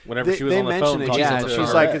movie. Whenever she was They on the mention phone, it, talking yeah. to And her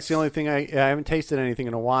she's like, ex. it's the only thing I haven't tasted anything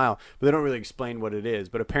in a while, but they don't really explain what it is.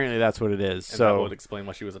 But apparently, that's what it is. And that So would explain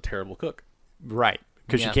why she was a terrible cook. right,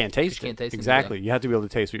 because Yeah, you can't taste she can't it. taste it, Exactly, you have to be able to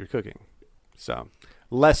taste what you're cooking. So,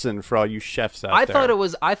 lesson for all you chefs out I there. thought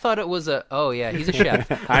it was a. Oh yeah, he's a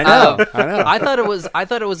chef. I know. Oh, I know. I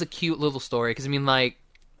thought it was a cute little story because I mean, like,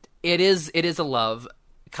 it is a love,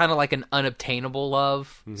 kind of like an unobtainable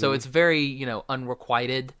love. Mm-hmm. So it's very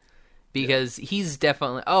unrequited because he's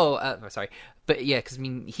definitely. Sorry, but yeah, because I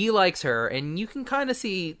mean, he likes her, and you can kind of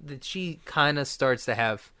see that she kind of starts to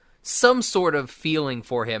have some sort of feeling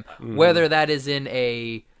for him, Mm-hmm. whether that is in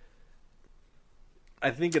a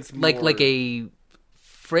I think it's more, like a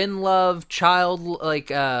friend love, child like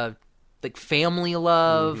family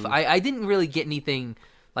love. Mm-hmm. I didn't really get anything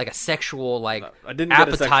like a sexual I didn't get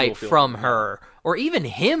a sexual appetite feeling from from her or even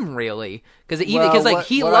him really because Well, like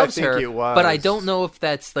he what I loves think her, it was- but I don't know if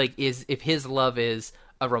that's like if his love is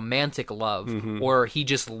a romantic love or he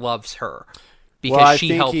just loves her because well, I she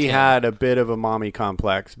think helped he him. had a bit of a mommy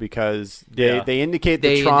complex because Yeah. they indicate the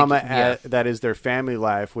They trauma indicate- that is their family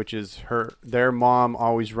life, which is their mom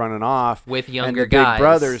always running off With and younger the big guys.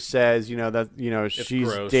 brother says, that she's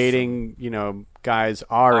gross. dating guys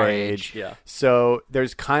our age. Yeah. So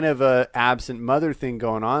there's kind of a absent mother thing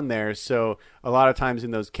going on there. So a lot of times in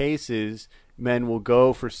those cases, men will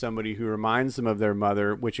go for somebody who reminds them of their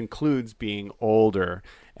mother, which includes being older.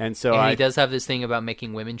 And so And he does have this thing about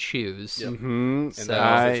making women choose. Yep. Mhm. And So- that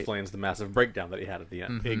also explains the massive breakdown that he had at the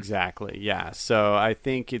end. Exactly. Yeah. So I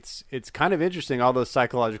think it's kind of interesting, all those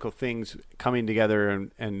psychological things coming together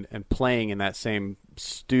and playing in that same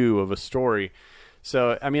stew of a story.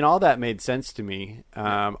 So I mean, all that made sense to me.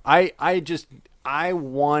 I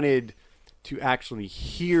wanted to actually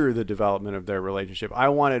hear the development of their relationship. I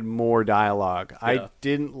wanted more dialogue. Yeah. I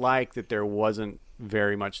didn't like that there wasn't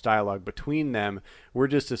very much dialogue between them. We're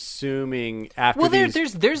just assuming after Well, these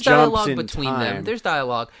there's jumps dialogue in between time, them. There's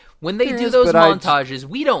dialogue. When they There do is, those but I montages,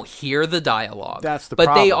 we don't hear the dialogue. That's the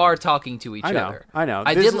But they problem. are talking to each I know. other. I know.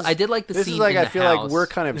 I This did like the this scene is like in I the feel house. like we're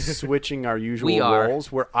kind of switching our usual We are.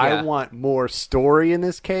 roles. Where Yeah. I want more story in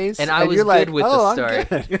this case, And I was you're like, good with the oh, story."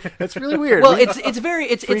 I'm good. That's really weird. Well, it's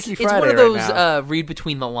Freaky one Friday of those right now. read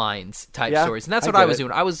between the lines type Yeah, stories, and that's I what I get was it.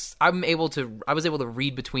 doing. I was able to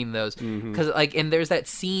read between those because and there's that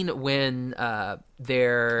scene when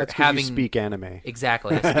they're That's 'cause having you speak anime.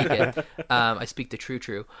 exactly. I speak it. I speak the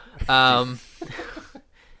true.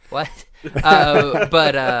 What?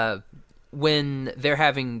 But when they're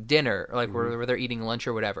having dinner, like where they're eating lunch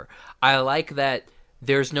or whatever, I like that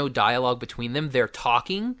there's no dialogue between them. They're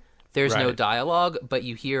talking. There's no Right. dialogue, but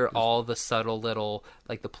you hear all the subtle little,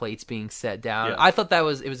 like the plates being set down. Yeah. I thought it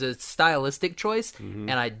was a stylistic choice,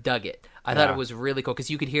 and I dug it. I thought Yeah. it was really cool because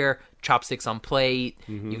you could hear chopsticks on plate,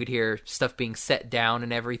 you could hear stuff being set down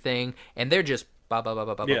and everything, and they're just ba ba ba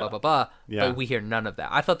ba ba ba Yeah. ba ba ba. Yeah. But we hear none of that.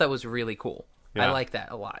 I thought that was really cool. I Yeah. like that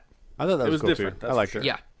a lot. I thought that It was was cool different, too. that's I liked for it.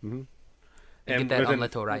 sure. Yeah. And get that within-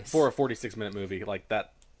 omelet au rice. for a 46-minute movie, like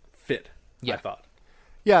that fit. Yeah. I thought.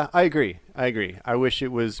 Yeah, I agree. I wish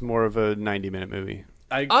it was more of a 90-minute movie.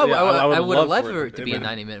 I would love love for it to be a would-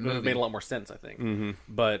 90-minute It would have movie. made a lot more sense, I think.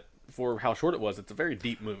 But for how short it was, it's a very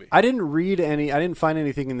deep movie. I didn't find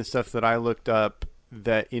anything in the stuff that I looked up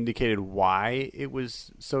that indicated why it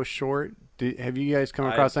was so short. Have you guys come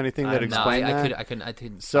across anything that I'm not. explained that? I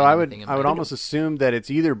couldn't. So find I would anything in I would my- almost assume that it's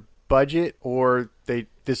either budget or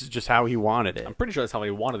this is just how he wanted it. I'm pretty sure that's how he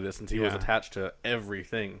wanted this, since he was Yeah. attached to every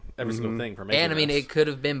single thing for making And I mean, this. it could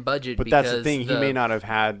have been budget. But because that's the thing. He may not have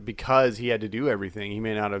had, because he had to do everything. He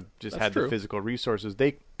may not have just That's had true. the physical resources.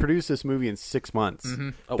 They produced this movie in 6 months.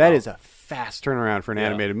 Oh, That wow. is a fast turnaround for an Yeah.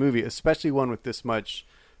 animated movie, especially one with this much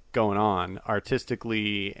going on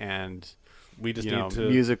artistically and we just need to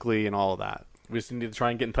musically and all of that. we just need to try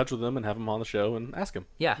and get in touch with him and have him on the show and ask him.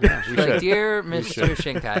 Yeah. we Like, should. dear Mr.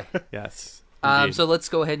 Shinkai. Yes. So let's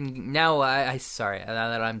go ahead and now. Sorry, now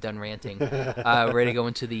that I'm done ranting, we're ready to go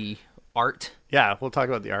into the art. Yeah, we'll talk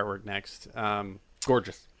about the artwork next.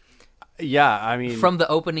 Gorgeous. Yeah, I mean, From the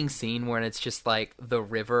opening scene where it's just like the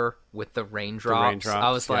river with the raindrops,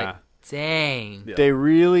 I was like, yeah. dang. Yeah. they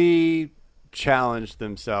really challenged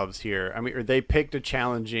themselves here. I mean, or they picked a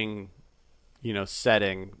challenging,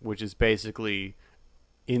 setting, which is basically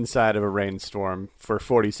inside of a rainstorm for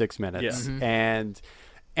 46 minutes. Yeah. Mm-hmm. And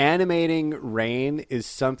animating rain is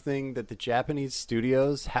something that the Japanese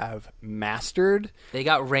studios have mastered. They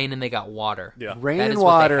got rain and they got water. Yeah. Rain That and is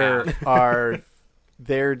what they water have.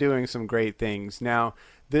 they're doing some great things. Now,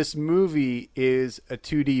 this movie is a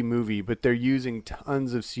 2D movie, but they're using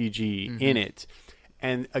tons of CG Mm-hmm. in it.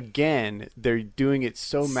 And again, they're doing it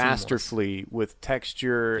so Seamless. masterfully with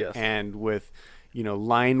texture Yes. and with,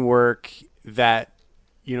 line work that,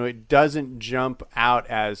 it doesn't jump out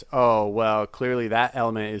as, oh, well, clearly that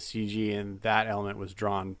element is CG and that element was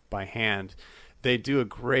drawn by hand. They do a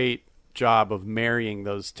great job of marrying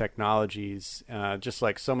those technologies, just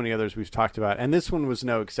like so many others we've talked about. And this one was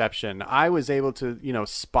no exception. I was able to,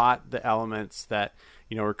 spot the elements that,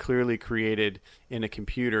 were clearly created in a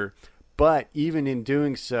computer. But even in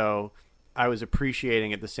doing so, I was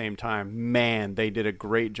appreciating at the same time, man, they did a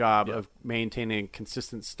great job of maintaining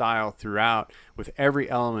consistent style throughout with every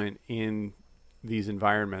element in these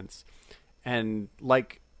environments. And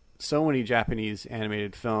like so many Japanese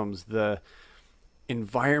animated films, the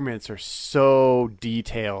environments are so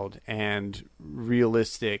detailed and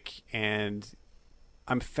realistic, and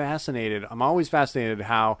I'm always fascinated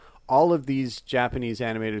how all of these Japanese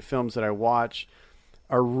animated films that I watch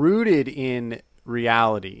are rooted in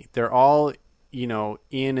reality. They're all,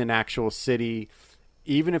 in an actual city.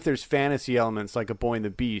 even if there's fantasy elements like A Boy and the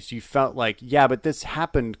Beast, you felt like, yeah, but this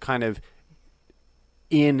happened kind of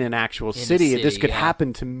in an actual city. This could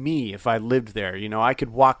happen to me if I lived there. You know, I could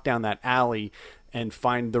walk down that alley and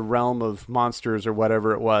find the realm of monsters or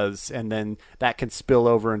whatever it was, and then that could spill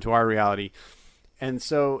over into our reality. And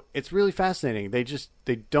so it's really fascinating.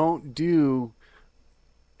 They don't do,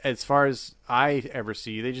 as far as I ever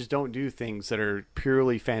see, they just don't do things that are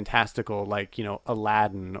purely fantastical, like, you know,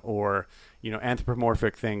 Aladdin, or, you know,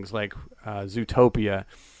 anthropomorphic things like Zootopia.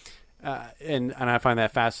 And I find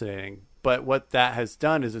that fascinating. But what that has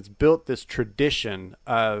done is it's built this tradition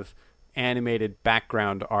of animated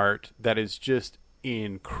background art that is just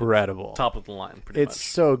incredible. Top of the line, pretty much. It's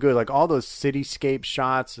so good. Like all those cityscape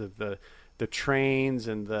shots of the trains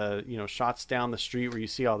and the, you know, shots down the street where you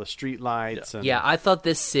see all the street lights. Yeah, I thought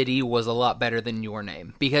this city was a lot better than Your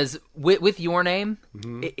Name, because with Your Name,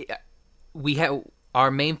 we have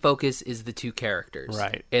our main focus is the two characters,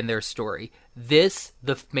 right, and their story. The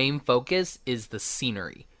main focus is the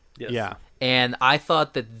scenery. Yes. Yeah, and I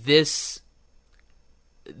thought that this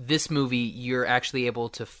movie, you're actually able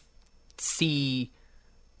to see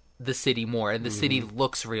the city more, and the city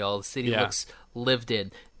looks real. The city looks lived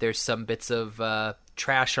in. There's some bits of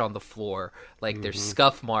trash on the floor, like there's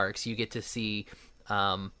scuff marks. You get to see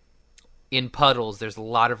in puddles. There's a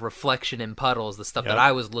lot of reflection in puddles, the stuff that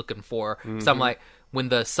I was looking for. So I'm like, when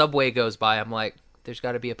the subway goes by, I'm like, there's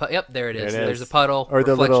got to be a puddle. Yep, there it is. There's a puddle. Or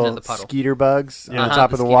the reflection little in the puddle. skeeter bugs on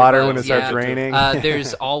top of the water when it starts raining.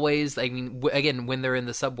 There's always, I mean, again, when they're in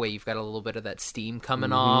the subway, you've got a little bit of that steam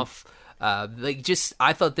coming off.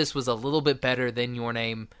 I thought this was a little bit better than Your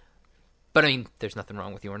Name. But, I mean, there's nothing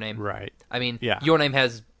wrong with Your Name. Right. I mean, Your Name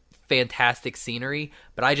has fantastic scenery,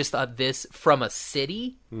 but I just thought this, from a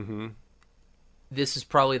city, this is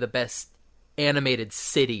probably the best animated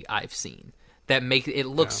city I've seen. That makes it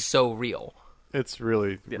look so real. It's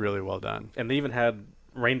really, really well done. And they even had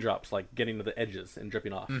raindrops, like, getting to the edges and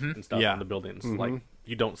dripping off and stuff on the buildings. Like,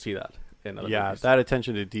 you don't see that in other movies. That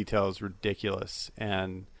attention to detail is ridiculous.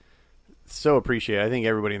 And so appreciate. I think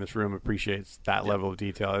everybody in this room appreciates that level of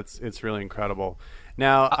detail. It's really incredible.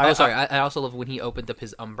 Now, I also love when he opened up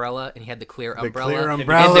his umbrella and he had the clear umbrella. The clear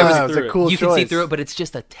umbrella. It's a cool you choice. can see through it, but it's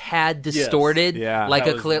just a tad distorted, like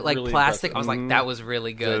a clear, like really plastic. impressive. I was like, that was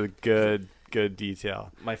really good. Good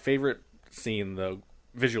detail. My favorite scene, though,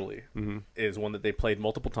 visually, is one that they played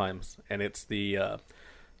multiple times, and it's the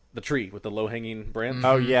tree with the low-hanging branch.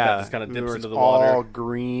 Oh yeah, that just kind of dips into the all water.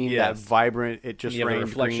 Green, that vibrant. It just you have a rained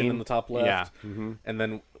reflection green in the top left. Yeah, and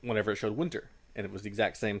then whenever it showed winter, and it was the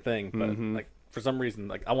exact same thing, but like for some reason,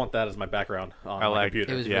 like I want that as my background on my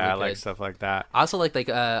computer. It was I really like good. stuff like that. I also like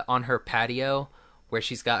on her patio where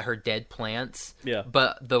she's got her dead plants. Yeah.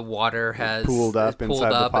 But the water has pooled up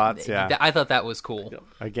inside the pots. I thought that was cool. Yep.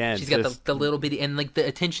 Again, she's got the little bitty, and like the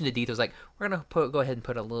attention to detail is like, we're gonna go ahead and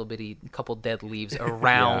put a little bitty couple dead leaves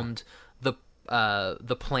around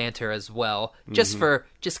the planter as well, just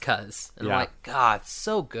cause. And I'm like, God,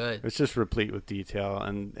 so good. It's just replete with detail,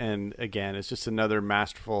 and again, it's just another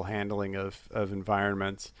masterful handling of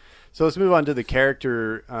environments. So let's move on to the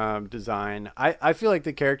character design. I feel like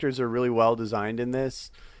the characters are really well designed in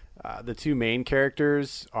this. The two main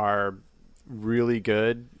characters are really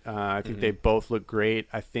good. I think they both look great.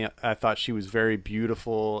 I thought she was very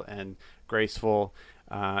beautiful and graceful.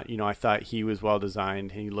 I thought he was well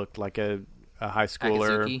designed. He looked like a high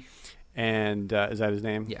schooler. Akazuki. And is that his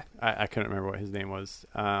name? Yeah. I couldn't remember what his name was.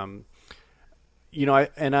 I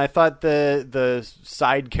thought the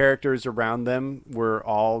side characters around them were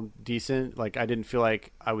all decent. Like, I didn't feel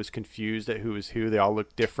like I was confused at who was who. They all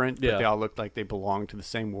looked different, but they all looked like they belonged to the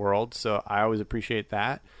same world. So I always appreciate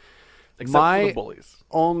that. Except for the bullies.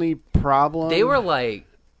 Only problem, they were like,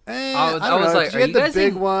 I was like, you are had you the guys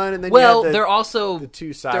big in... one, and then they're also the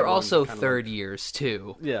two side they're ones also kind of third years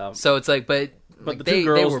too. Yeah. So it's like, but the they two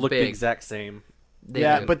girls were look big. the exact same.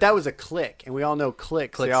 But that was a clique, and we all know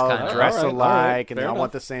cliques. They all kinda. dress All right, alike, and fair they all enough.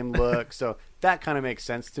 want the same look. So that kind of makes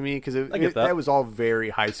sense to me because that. that was all very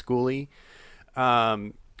high schooly.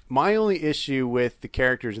 My only issue with the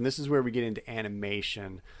characters, and this is where we get into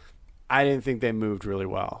animation, I didn't think they moved really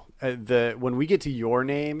well. When we get to Your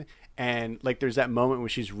Name, and like there's that moment when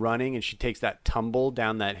she's running and she takes that tumble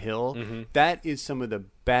down that hill, that is some of the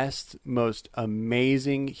best, most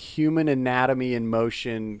amazing human anatomy in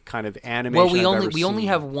motion kind of animation. Well, we I've only ever we only seen.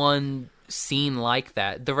 have one scene like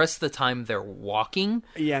that. The rest of the time they're walking.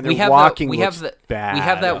 Yeah, and we their have walking we looks have bad. We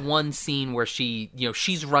have that one scene where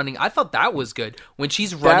she's running. I thought that was good when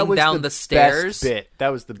she's That running was down the stairs. Best bit. That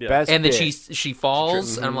was the best And then bit. she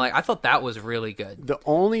falls, and I'm like, I thought that was really good. The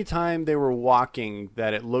only time they were walking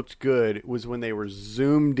that it looked good was when they were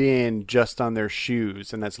zoomed in just on their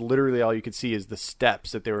shoes, and that's literally all you could see is the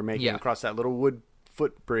steps that they were making across that little wood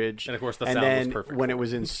footbridge. And of course, the sound was perfect. When it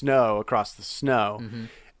was in snow, across the snow. Mm-hmm.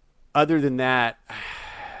 Other than that,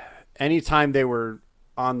 anytime they were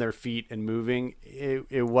on their feet and moving,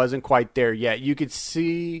 it wasn't quite there yet. You could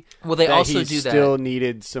see They that also he do that. still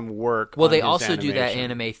needed some work. Well, on they his also do that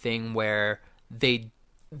animation. anime thing where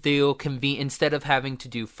they'll convene, instead of having to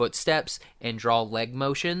do footsteps and draw leg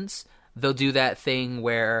motions, they'll do that thing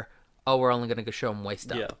where, we're only going to show them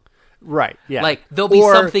waist up. Yeah. Right, yeah. Like, there'll be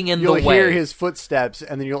Or something in the you'll way. hear his footsteps,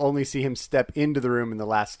 and then you'll only see him step into the room in the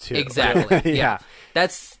last two. Exactly. Yeah.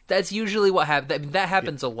 That's usually what happens. That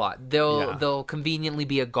happens a lot. They'll conveniently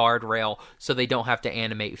be a guardrail so they don't have to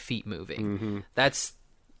animate feet moving. That's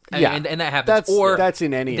and that happens. That's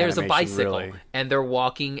in any there's a animation, bicycle really. and they're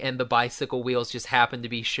walking and the bicycle wheels just happen to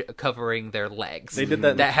be covering their legs. They did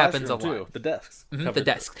that. In That the happens a classroom, lot. too. The desks. The covered-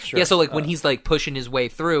 desk. Sure. Yeah, so like when he's like pushing his way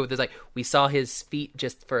through, there's like we saw his feet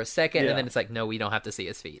just for a second, Yeah. and then it's like no, we don't have to see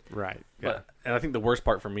his feet. Right. Yeah. And I think the worst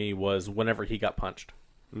part for me was whenever he got punched.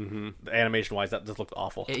 Mm-hmm. The animation wise, that just looked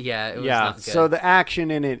awful. It was Yeah. not good. So the action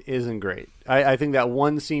in it isn't great. I think that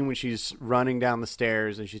one scene when she's running down the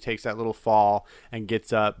stairs and she takes that little fall and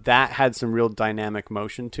gets up, that had some real dynamic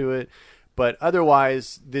motion to it. But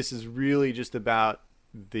otherwise, this is really just about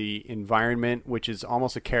the environment, which is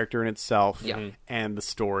almost a character in itself, and the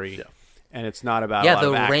story. Yeah. And it's not about a lot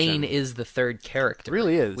of action. Rain is the third character. It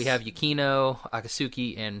really is. We have Yukino,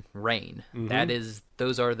 Akatsuki, and Rain.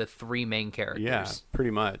 Those are the three main characters. Yeah, pretty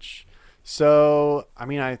much. So, I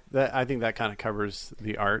mean, I think that kind of covers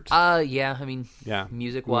the art. Yeah. I mean, Yeah.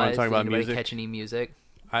 music We wanna wise, talk about anybody music? catch any music?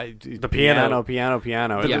 The piano. piano.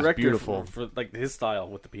 The It's director beautiful. for like his style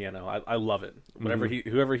with the piano, I love it. Whatever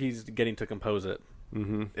whoever he's getting to compose it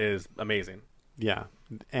is amazing. Yeah,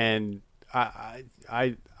 and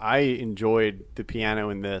I enjoyed the piano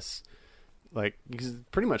in this, like, because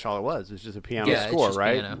pretty much all it was just a piano Yeah, it's score, just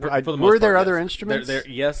right? piano. For the most Were there part, other yes. instruments?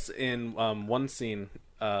 Yes, in one scene,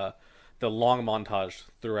 the long montage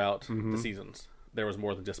throughout the seasons, there was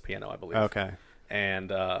more than just piano, I believe. Okay.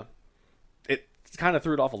 And it kind of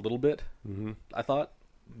threw it off a little bit, I thought.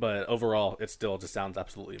 But overall, it still just sounds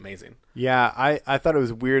absolutely amazing. Yeah, I thought it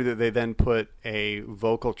was weird that they then put a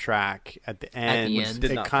vocal track at the end. end.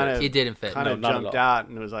 Did not fit. It didn't fit. Kind No, of not at jumped all. out,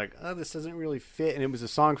 and it was like, oh, this doesn't really fit. And it was a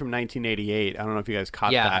song from 1988. I don't know if you guys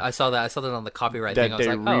caught Yeah, that. I saw that. I saw that on the copyright thing. That I was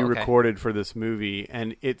they like, oh, okay. re-recorded for this movie,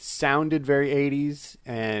 and it sounded very 80s,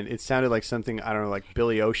 and it sounded like something, I don't know, like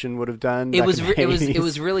Billy Ocean would have done. It back was in the it was 80s. it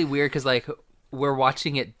was really weird because like we're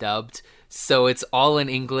watching it dubbed, so it's all in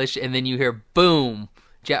English, and then you hear boom.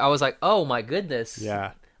 I was like, oh my goodness.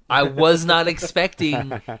 Yeah, I was not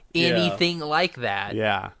expecting anything like that.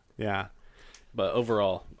 yeah. But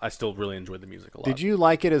overall, I still really enjoyed the music a lot. Did you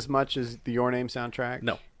like it as much as the Your Name soundtrack?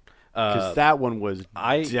 No. Because that one was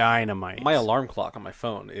I- dynamite. My alarm clock on my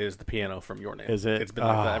phone is the piano from Your Name. Is it? It's been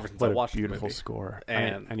like that ever since I what watched a beautiful the movie. score.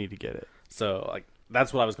 And I need to get it. So like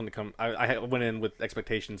that's what I was going to come. I went in with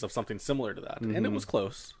expectations of something similar to that, and it was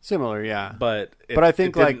close. Similar, yeah. But I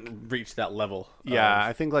think, it didn't reach that level. Yeah, of-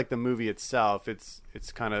 I think like the movie itself, it's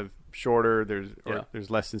kind of shorter. Yeah. There's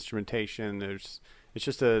less instrumentation. It's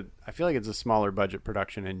just I feel like it's a smaller budget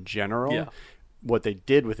production in general. Yeah. What they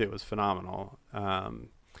did with it was phenomenal.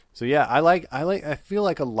 So yeah, I feel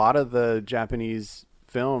like a lot of the Japanese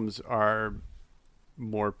films are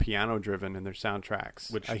more piano driven in their soundtracks.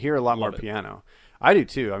 Which I hear a lot more love it. piano. I do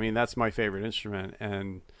too. I mean, that's my favorite instrument,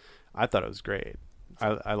 and I thought it was great.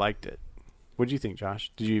 I liked it. What did you think,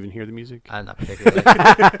 Josh? Did you even hear the music? Not particularly.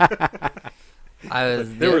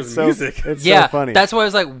 There was music. It's yeah, so funny. that's why I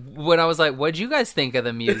was like, when I was like, "What'd you guys think of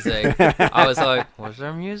the music?" I was like, "Was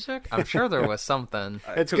there music? I'm sure there was something."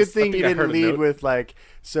 It's a 'Cause good thing I you think I heard didn't a lead note. with like,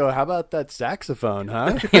 so how about that saxophone,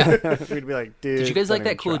 huh? We'd be like, dude. Did you guys don't like that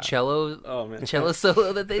even cool try. cello Oh man, cello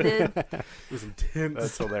solo that they did? it was intense.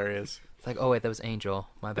 That's hilarious. It's like, oh wait, that was Angel.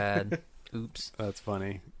 My bad. Oops. That's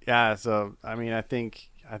funny. Yeah. So I mean, I think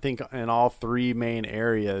in all three main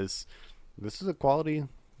areas, this is a quality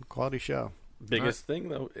show. Biggest thing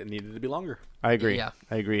though, it needed to be longer. I agree. Yeah.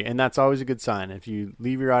 I agree, and that's always a good sign. If you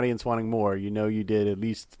leave your audience wanting more, you know you did at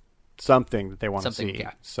least something that they want to Something, see.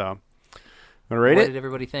 yeah. So, wanna rate What it, did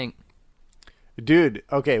everybody think? dude?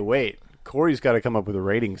 Okay, wait. Corey's got to come up with a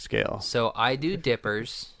rating scale. So I do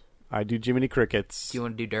dippers. I do Jiminy Crickets. Do you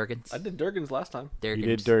want to do Durgans? I did Durgans last time. You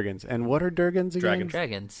did Durgans. And what are Durgans again?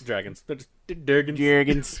 Dragons. Dragons. They're just Durgans.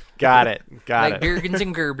 Durgans. Got it. Got Like it. Durgans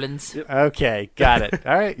and Gerblins. Okay, got it.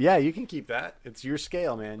 All right, yeah, you can keep that. It's your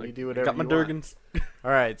scale, man. You do whatever Got my you want. Durgans.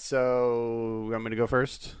 All right, so you want me to go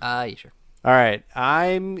first? Yeah, sure. All right,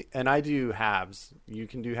 I do halves. You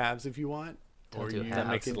can do halves if you want. Don't or do you halves. That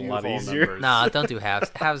makes can it a do lot whole easier. numbers. Nah, don't do halves.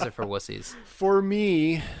 Halves are for wussies. For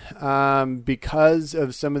me, because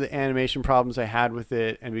of some of the animation problems I had with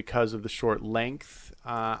it, and because of the short length,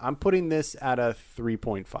 I'm putting this at a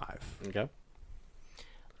 3.5. Okay.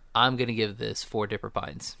 I'm gonna give this 4 Dipper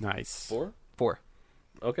Pines. Nice. 4? 4.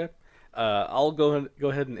 Okay. I'll go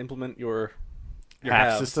ahead and implement your Half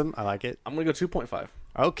halves. system. I like it. I'm gonna go 2.5.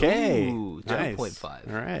 Okay. Ooh, nice. 2.5.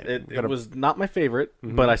 All right. It Got a- was not my favorite,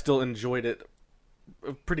 but I still enjoyed it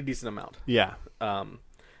a pretty decent amount. Yeah.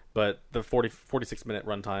 But the 46-minute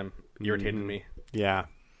runtime irritated me, Yeah.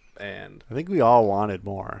 and I think we all wanted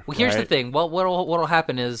more. Well, here's the right? thing. Well, what'll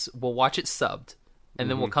happen is we'll watch it subbed, and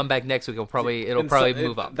then we'll come back next week. It'll probably and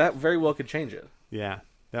move up. That very well could change it. Yeah,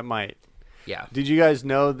 that might. Yeah. Did you guys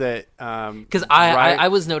know that? Because I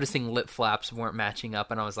was noticing lip flaps weren't matching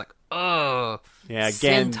up, and I was like, oh. Yeah,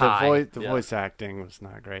 again, Sentai. the voice acting was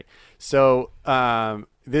not great. So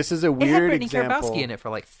this is a It had weird Brittany example. Karbowski in it for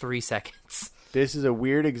like 3 seconds. This is a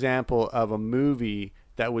weird example of a movie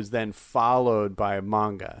that was then followed by a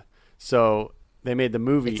manga. So they made the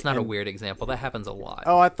movie. It's not a and- weird example. That happens a lot.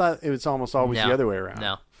 Oh, I thought it was almost always No. the other way around.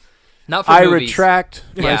 No. Not for I movies. retract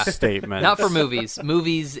my Yeah. statement. Not for movies.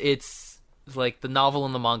 Movies, it's like the novel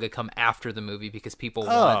and the manga come after the movie because people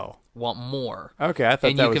want more. Okay, I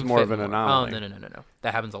thought And that you was can more fit of an more. anomaly. Oh, no.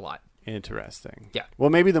 That happens a lot. Interesting. Yeah. Well,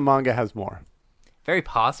 maybe the manga has more. Very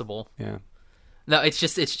possible. Yeah. No, it's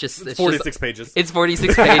just 46 pages. It's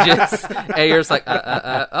 46 pages, and you're just like,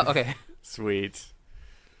 okay. Sweet.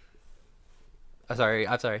 I'm sorry.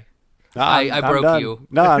 No, I I'm broke done. you.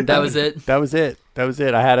 No, I'm That done. was it? That was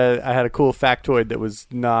it. I had a cool factoid that was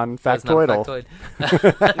That's not a non-factoidal.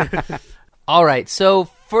 factoid. All right, so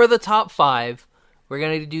for the top 5, we're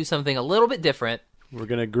going to do something a little bit different. We're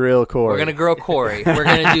gonna grill Corey. We're going to grill Corey. We're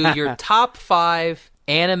going to do your top 5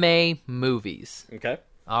 anime movies. Okay.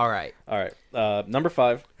 All right. All right. Number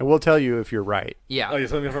 5. and we'll tell you if you're right. Yeah. Oh, you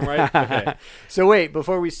told me if I'm right? Okay. So wait,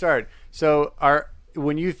 before we start,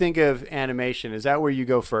 when you think of animation, is that where you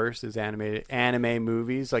go first? Is anime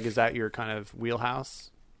movies? Like, is that your kind of wheelhouse?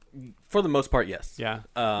 For the most part, yes. Yeah.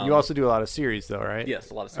 You also do a lot of series, though, right? Yes,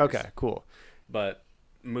 a lot of series. Okay. Cool. But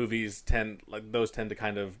movies tend to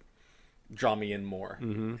kind of draw me in more,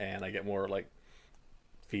 and I get more like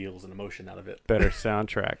feels and emotion out of it. Better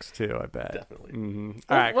soundtracks too, I bet. Definitely.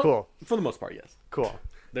 All right. Well, Cool. For the most part, yes. Cool.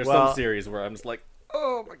 There's Well, some series where I'm just like,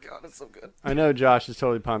 oh my god, it's so good. I know Josh is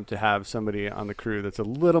totally pumped to have somebody on the crew that's a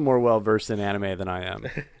little more well versed in anime than I am.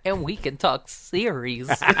 And we can talk series.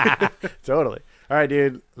 Totally. All right,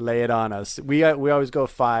 dude, lay it on us. We always go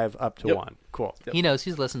 5 up to Yep. 1. Cool. He knows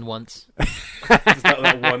he's listened once. Just that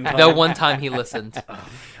one time. The one time he listened.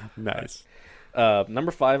 Nice.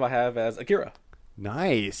 Number 5 I have as Akira.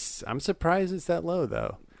 Nice. I'm surprised it's that low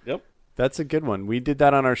though. Yep. That's a good one. We did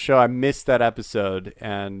that on our show. I missed that episode,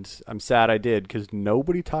 and I'm sad I did because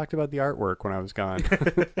nobody talked about the artwork when I was gone.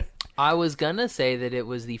 I was gonna say that it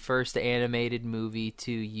was the first animated movie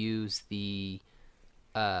to use the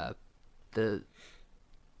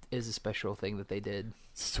is a special thing that they did.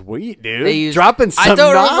 Sweet, dude. They used, Dropping some I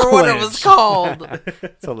don't remember what it knowledge. was called.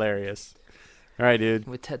 It's hilarious. All right, dude.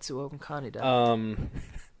 With Tetsuo and Kaneda.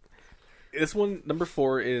 This one, number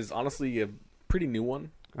 4, is honestly a pretty new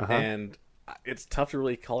one, and it's tough to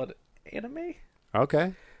really call it anime.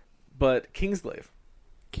 Okay. But Kingsglaive.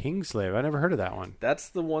 Kingslave. I never heard of that one. That's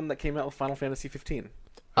the one that came out with Final Fantasy 15.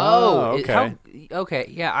 okay. Okay.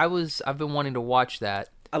 Yeah, I've been wanting to watch that.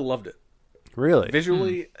 I loved it. Really?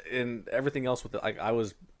 Visually and everything else with it, I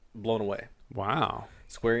was blown away. Wow.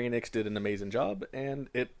 Square Enix did an amazing job, and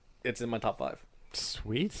it's in my top 5.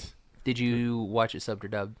 Sweet. Did you watch it subbed or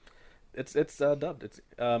dubbed? It's dubbed. It's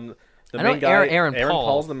the I know main guy. Aaron Paul.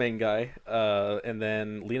 Paul's the main guy, and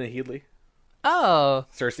then Lena Headey, Oh,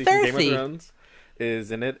 Cersei from Game of Cersei. Thrones,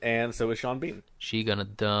 is in it, and so is Sean Bean. She gonna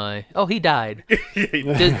die. Oh, he died.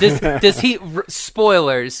 does he?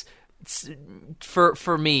 Spoilers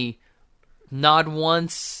for me. Nod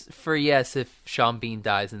once for yes if Sean Bean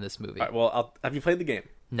dies in this movie. All right, well, have you played the game?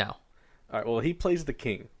 No. All right, well, he plays the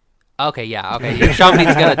king. Okay, yeah. Sean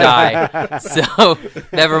Bean's gonna die, so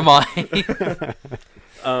never mind.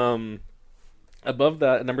 Above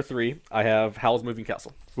that, at number 3, I have Howl's Moving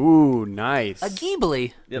Castle. Ooh, nice. A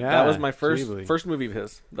Ghibli. Yep, Yeah, that was my Ghibli. first movie of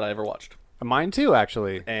his that I ever watched, Mine too,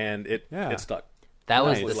 actually. and it Yeah. stuck. That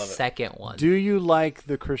was Nice. the Love it. second one. Do you like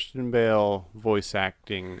the Christian Bale voice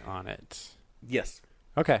acting on it? Yes,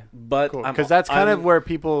 Okay, but cool. Because that's kind of where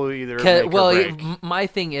people either make well, or break. my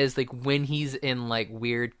thing is like when he's in like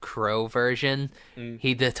weird crow version,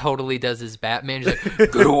 he totally does his Batman. He's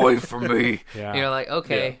like, "Get away from me!" Yeah. And you're like,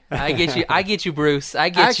 "Okay, I get you, Bruce. I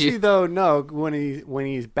get Actually, you." though, no. When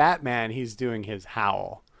he's Batman, he's doing his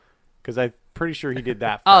howl. Because I'm pretty sure he did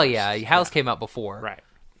that first. Oh yeah, House came out before. Right.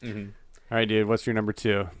 All right, dude. What's your number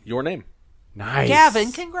 2? Your Name. Nice.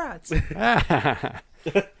 Gavin, congrats!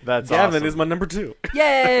 That's Gavin awesome. is my number 2. Yay!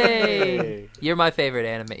 Hey. You're my favorite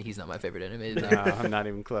anime. He's not my favorite anime. No, I'm not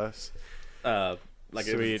even close. Like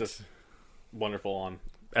it Sweet. was just wonderful on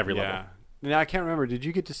every level. Yeah. Now I can't remember. Did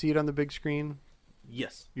you get to see it on the big screen?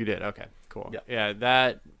 Yes. You did. Okay. Cool. Yeah.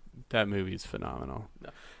 Yeah. That movie is phenomenal.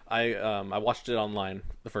 I watched it online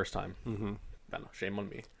the first time. Mm-hmm. I know, shame on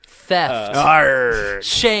me. Theft. Arr!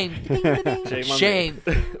 Shame. Shame on Shame.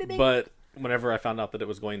 me. But whenever I found out that it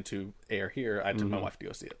was going to air here, I took my wife to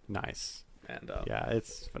go see it. Nice. And Yeah,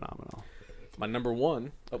 it's phenomenal. my number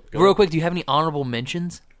 1. Oh, go Real ahead. quick, do you have any honorable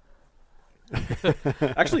mentions?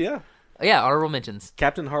 Actually, yeah. Yeah, honorable mentions.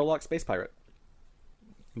 Captain Harlock, Space Pirate.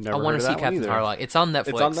 Never I want heard to of see that one Captain either. Harlock. It's on Netflix.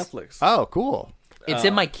 It's on Netflix. Oh, cool. It's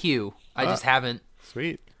in my queue. I just haven't.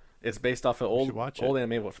 Sweet. It's based off of old watch it.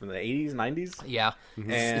 anime from the 80s, 90s. Yeah,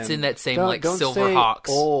 And it's in that same Don't, like don't Silver say Hawks.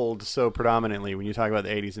 old so predominantly when you talk about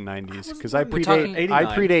the 80s and 90s because I We're talking predate I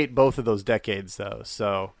 89. predate both of those decades though.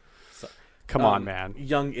 So come on, man.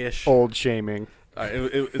 Young-ish. Old shaming.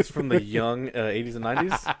 It's from the young 80s and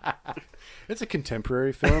 90s. It's a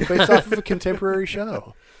contemporary film based off of a contemporary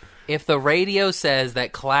show. If the radio says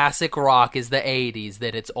that classic rock is the 80s,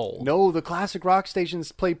 then it's old. No, the classic rock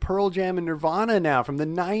stations play Pearl Jam and Nirvana now from the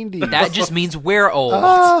 90s. That just means we're old.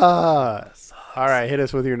 All right, hit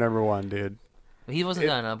us with your number 1, dude. He wasn't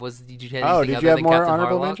done. Did you have anything Oh, other did you have than more Captain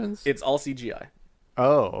honorable Harlock? mentions? It's all CGI.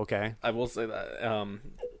 Oh, okay. I will say that.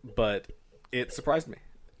 But it surprised me.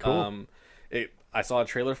 Cool. I saw a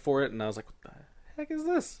trailer for it, and I was like, what the heck is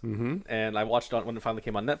this? Mm-hmm. And I watched it when it finally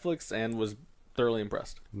came on Netflix and was thoroughly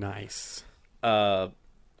impressed. Nice. And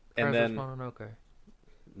Princess then... Mononoke.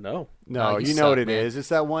 No. No, Oh, you you know suck, what it man. is. It's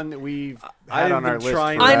that one that we've I've had on been our list.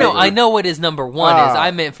 trying forever. I know what his number 1 is. Oh.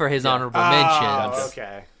 I meant for his honorable mentions. Oh,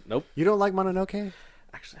 okay. Nope. You don't like Mononoke?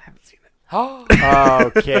 Actually, I haven't seen it.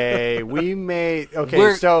 Okay, we may.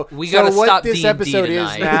 Okay, so we gotta what stop this D&D episode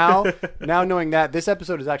tonight. is now knowing that this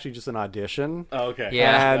episode is actually just an audition, Oh, okay.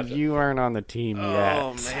 Yeah. and you aren't on the team yet.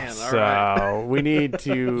 Oh, man, all so right. we need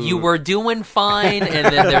to. You were doing fine, and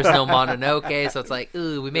then there's no Mononoke, so it's like,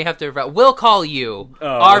 ooh, we may have to. We'll call you.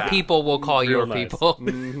 Our yeah. people will call Real your nice.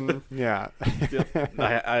 people. Yeah.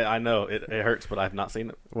 I know it hurts, but I've not seen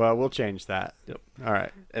it. Well, we'll change that. Yep. All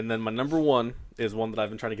right. And then my number 1 is one that I've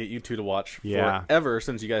been trying to get you two to watch Yeah. forever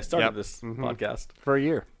since you guys started Yep. this podcast. For a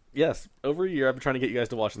year. Yes, over a year I've been trying to get you guys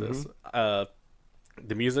to watch this.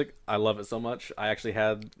 The music, I love it so much. I actually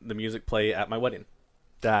had the music play at my wedding.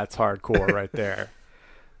 That's hardcore right there.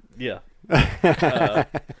 Yeah.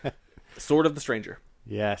 Sword of the Stranger.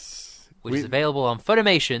 Yes. Which is available on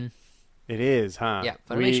Funimation. It is, huh? Yeah,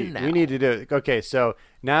 Funimation now. We need to do it. Okay, so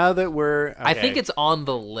now that we're... I think okay. it's on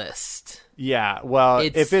the list. Yeah, well,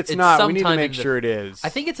 if it's it's not, we need to sometime make in the- sure it is. I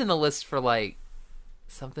think it's in the list for like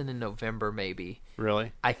something in November, maybe.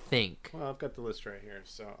 Really? I think. Well, I've got the list right here,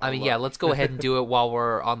 so... I mean, yeah. Let's go ahead and do it while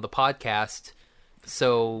we're on the podcast.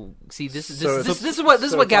 So, see, this is So this it's- is what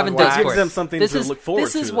so what it's Gavin on does wax. for Gives us. them something this to is, look forward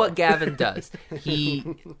This is to, what though. Gavin does.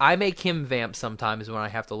 I make him vamp sometimes when I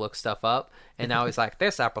have to look stuff up, and now he's like,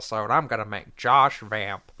 "This episode, I'm gonna make Josh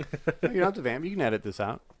vamp." No, you don't have to vamp. You can edit this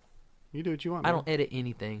out. You do what you want. I man. don't edit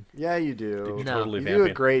anything. Yeah, you do. You're No. totally You vamping.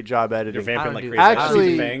 do a great job editing. You're vamping don't like do crazy. that. I see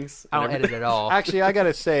Actually- the fangs. I don't and edit at all. Actually, I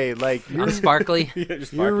gotta say, like, you're, I'm sparkly. everything.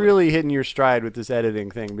 Just you're sparkling. really hitting your stride with this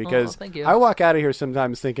editing thing because thank you. I walk out of here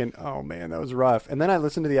sometimes thinking, "Oh man, that was rough," and then I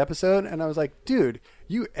listen to the episode and I was like, "Dude,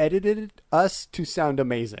 you edited us to sound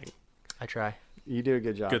amazing." I try. You do a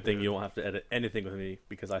good job. Good thing you won't have to edit anything with me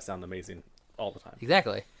because I sound amazing all the time.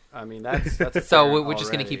 Exactly. I mean, that's So fair we're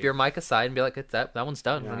just gonna keep already. your mic aside and be like, that one's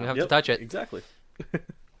done. When Yeah. you have Yep, to touch it. Exactly.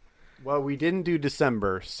 Well, we didn't do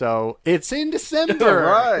December, so it's in December.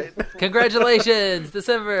 Right. Congratulations,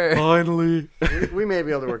 December. Finally. We may be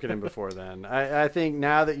able to work it in before then. I think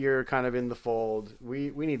now that you're kind of in the fold, we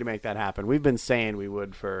need to make that happen. We've been saying we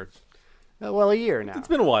would for, a year now. It's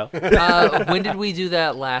been a while. When did we do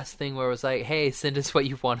that last thing where it was like, hey, send us what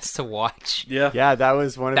you want us to watch? Yeah. Yeah, that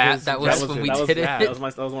was one of his. That was when we did it. That was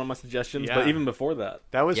one of my suggestions. Yeah. But even before that,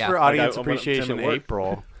 That was Yeah. for Like, audience I went up to him appreciation at work.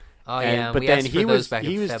 April. Oh And- yeah, but we then asked he for those was back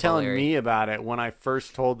in telling February. me about it when I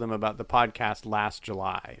first told them about the podcast last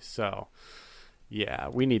July. So Yeah,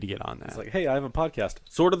 we need to get on that. It's like, hey, I have a podcast.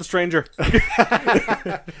 Sword of the Stranger.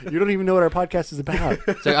 You don't even know what our podcast is about.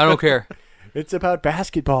 It's like, I don't care. It's about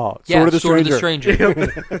basketball. Yeah, Sword of the Stranger.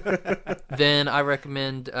 Stranger. Then I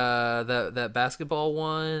recommend that basketball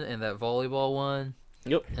one and that volleyball one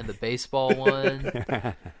Yep. and the baseball one.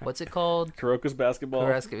 What's it called? Kuroko's basketball.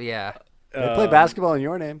 Yeah. They play basketball in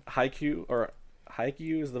your name. Haikyuu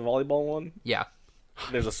is the volleyball one. Yeah.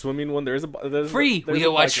 There's a swimming one. There's Free. We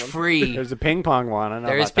can watch free. There's a ping pong one. I know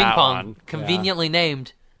There is about ping that pong, one. conveniently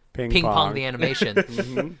named Yeah. Ping Pong the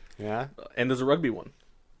animation. Yeah. And there's a rugby one.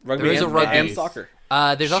 Rugby There is and, a rugby. and soccer.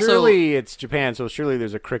 There's also Surely it's Japan, so surely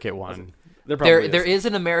there's a cricket one. there is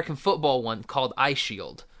an American football one called Ice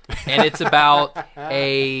Shield, and it's about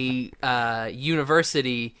a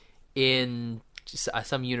university in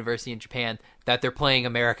some university in Japan that they're playing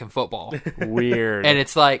American football, Weird. and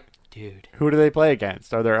it's like, dude, Who do they play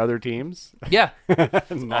against? Are there other teams? yeah,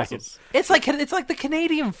 Nice. it's like the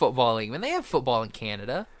Canadian Football League. When they have football in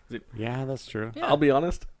Canada, Yeah, that's true. Yeah. I'll be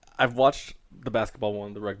honest. I've watched the basketball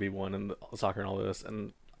one, the rugby one, and the soccer and all this,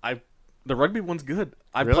 and the rugby one's good.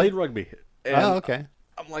 I Really? played rugby. And Oh, okay.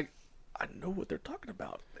 I'm like, I know what they're talking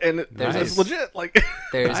about, and There's it's Nice. legit. Like,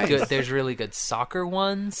 there's Nice. There's really good soccer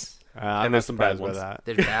ones. I'm And there's some bad surprised by ones. that.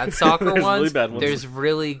 There's bad soccer There's ones. really bad ones. There's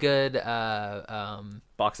really good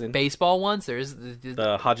boxing, baseball ones. There's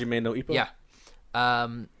the Hajime no Ippo. yeah,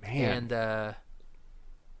 Man. and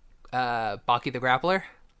Baki the Grappler.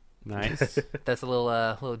 Nice. That's a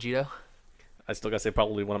little judo. I still gotta say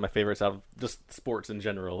probably one of my favorites out of just sports in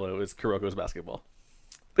general though is Kuroko's basketball.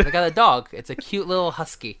 They got a dog. It's a cute little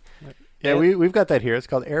husky. Yeah, we've got that here. It's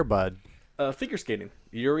called Air Bud. Figure skating,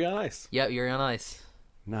 Yuri on Ice. Yep, you're on ice.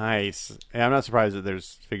 Nice. Yeah, I'm not surprised that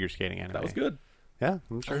there's figure skating anime. That was good. Yeah,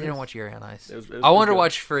 I'm I sure. didn't watch Yuri on Ice. It was I wanted to good.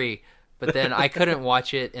 watch Free, but then I couldn't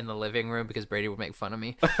watch it in the living room because Brady would make fun of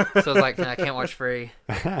me. So I was like, nah, I can't watch Free.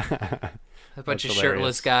 A bunch That's of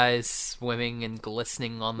shirtless guys swimming and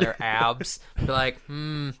glistening on their abs. Be like,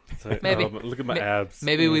 It's like, Maybe. look at my abs.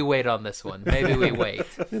 maybe we wait on this one. Maybe we wait.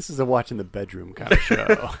 This is a watch in the bedroom kind of show.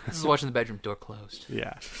 This is watching the bedroom door closed.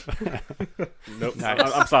 Yeah. Nope,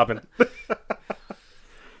 Nice. I'm stopping.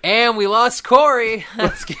 And we lost Corey.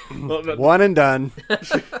 That's good. Well, no, One and done.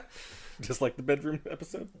 just like the bedroom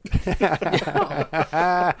episode.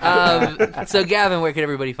 So, Gavin, where can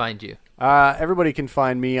everybody find you? Everybody can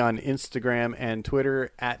find me on Instagram and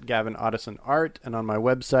Twitter at Gavin Otteson Art and on my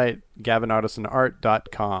website,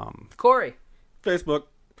 GavinOttesonArt.com. Corey. Facebook.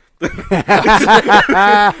 You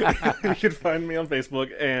can find me on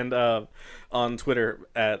Facebook and on Twitter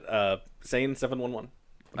at Sane711.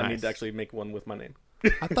 I Nice. need to actually make one with my name.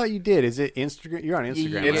 I thought you did. Is it Instagram? You're on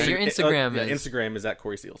Instagram, Yeah, right? your Instagram yeah, is- Instagram is at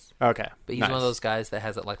Corey Seals. Okay. But he's nice. one of those guys that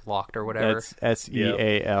has it like locked or whatever. That's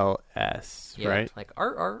SEALS, Yeah, right? like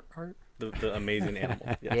art. The amazing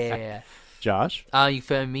animal. Yes. Yeah. Josh? You can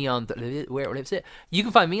find me on where is it? You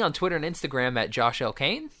can find me on Twitter and Instagram at Josh L.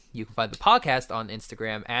 Kane. You can find the podcast on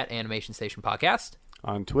Instagram at Animation Station Podcast.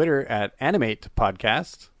 On Twitter at Animate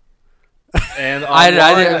Podcast. And I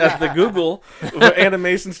online didn't- at the Google for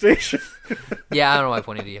Animation Station. Yeah, I don't know why I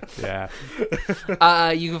pointed to you. Yeah.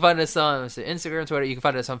 You can find us on Instagram, Twitter. You can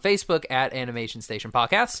find us on Facebook at Animation Station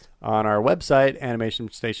Podcast. On our website,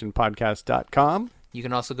 animationstationpodcast.com. You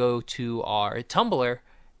can also go to our Tumblr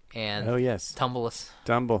and Oh, yes. tumble us.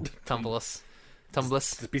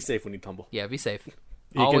 Just be safe when you tumble. Yeah, be safe.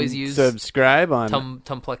 You Always can use subscribe on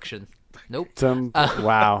Tumplexion. Nope.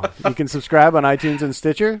 wow. You can subscribe on iTunes and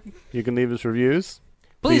Stitcher. You can leave us reviews.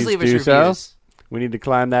 Please leave us do reviews. so. We need to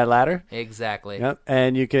climb that ladder. Exactly. Yep.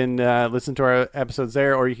 And you can listen to our episodes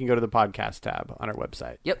there, or you can go to the podcast tab on our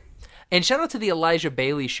website. Yep. And shout out to the Elijah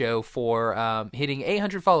Bailey Show for hitting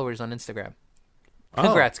 800 followers on Instagram.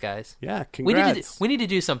 Congrats, guys. Yeah, congrats. We need to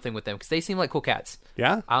do something with them because they seem like cool cats.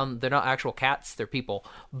 Yeah? They're not actual cats; they're people.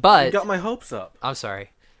 But You got my hopes up. I'm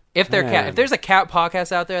sorry. If they're Man. if there's a cat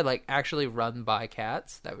podcast out there like actually run by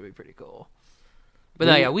cats, that would be pretty cool. But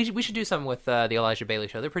no, yeah, we should do something with the Elijah Bailey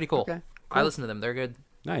Show. They're pretty cool. Okay, I cool. listen to them. They're good.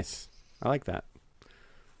 Nice. I like that.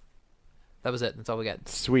 That was it. That's all we got.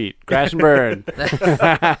 Sweet. Crash and burn.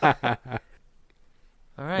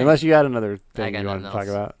 All right. Unless you got another I thing got you want to nothing talk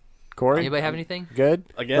else. about. Corey? Anybody have anything? Good?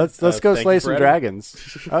 Again, Let's go thank slay you some for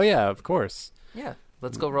dragons. Oh, yeah, of course. Yeah.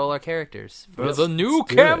 Let's go roll our characters for Yes. the new Let's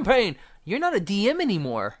do it. campaign. You're not a DM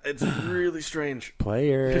anymore. It's really strange.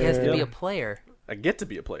 Player. He has to be Yeah. a player. I get to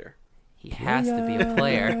be a player. He has to be a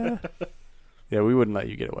player. Yeah, we wouldn't let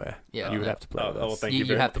you get away. Yeah, you would no. have to play with well, us. thank You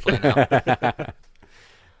you. have to play now.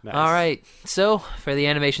 Nice. All right. So, for the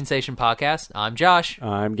Animation Station podcast, I'm Josh.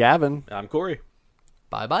 I'm Gavin. I'm Corey.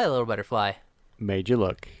 Bye-bye, little butterfly. Made you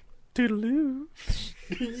look. Toodaloo.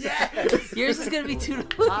 Yours is gonna be too.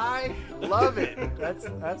 I love it. That's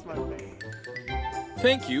my thing.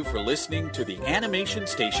 Thank you for listening to the Animation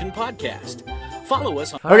Station podcast. Follow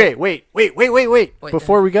us on... Okay, wait.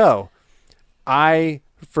 Before we go, I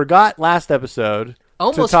forgot last episode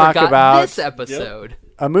Almost to talk forgot about this episode.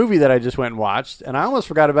 a movie that I just went and watched, and I almost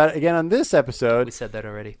forgot about it again on this episode. We said that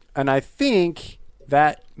already. And I think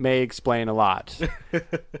that may explain a lot.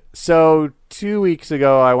 So 2 weeks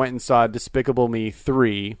ago, I went and saw Despicable Me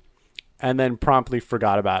 3, and then promptly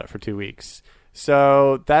forgot about it for 2 weeks.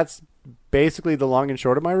 So that's basically the long and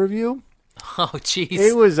short of my review. Oh, jeez.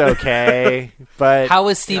 It was okay, but How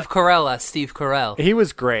was Steve Carell as Steve Carell? he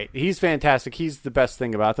was great. He's fantastic. He's the best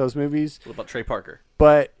thing about those movies. What about Trey Parker?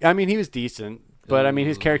 But I mean, he was decent. But I mean,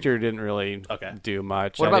 his character didn't really do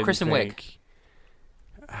much. What I about didn't Kristen Wiig?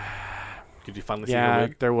 Did you finally see her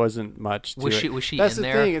wig? There wasn't much. To Was it. she That's in the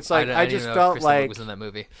there? thing. It's like I didn't just know felt Kristen Wiig like was in that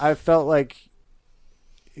movie. I felt like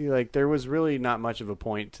there was really not much of a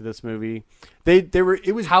point to this movie. It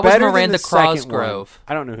was How was better than Miranda the second one. Cosgrove?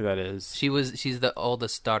 I don't know who that is. She's the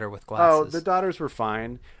oldest daughter with Oh, glasses. the daughters were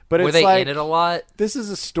fine, but Were it's they like in it a lot? this is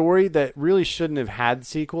a story that really shouldn't have had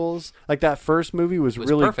sequels. Like that first movie was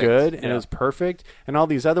really perfect. good and it was perfect, and all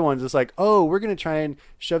these other ones, it's like, oh, we're gonna try and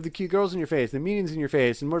shove the cute girls in your face, the meanies in your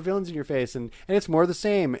face, and more villains in your face, and it's more the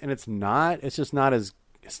same, and it's not. It's just not as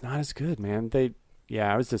good, man.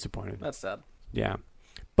 I was disappointed. That's sad. Yeah,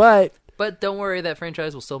 but But don't worry, that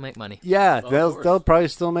franchise will still make money. yeah, they'll probably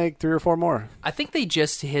still make 3 or 4 more. I think they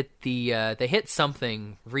just hit they hit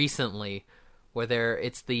something recently where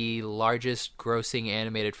it's the largest grossing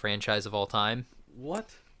animated franchise of all time. What?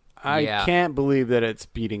 I Yeah. can't believe that it's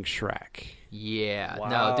beating Shrek. Yeah. Wow.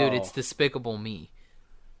 No, dude, it's Despicable Me.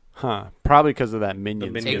 Huh? Probably because of that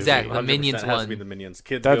Minions. Minions. movie. Exactly. The 100% Minions has to one. be the Minions.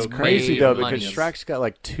 Kids That's go crazy way though, money. because Shrek's got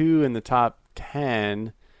like 2 in the top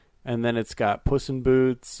 10, and then it's got Puss in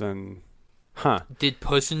Boots and Did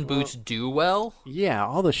Puss in Boots do well? yeah,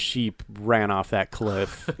 all the sheep ran off that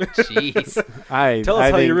cliff. Jeez. Tell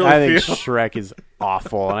us how you really I think feel. Shrek is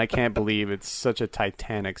awful, and I can't believe it's such a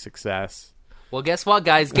titanic success. Well, guess what,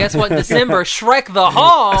 guys? Guess what? In December, Shrek the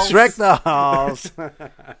Halls. Shrek the Halls.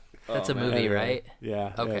 That's a movie, right?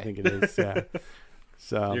 Yeah, Okay. I think it is. Yeah.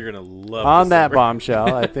 So You're gonna love. on that December.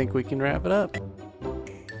 bombshell, I think we can wrap it up.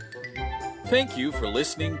 Thank you for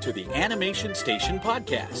listening to the Animation Station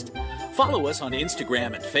podcast. Follow us on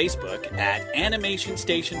Instagram and Facebook at Animation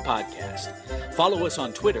Station Podcast. Follow us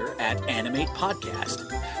on Twitter at Animate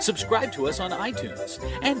Podcast. Subscribe to us on iTunes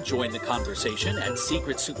and join the conversation at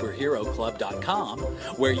SecretSuperheroClub.com,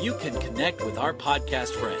 where you can connect with our podcast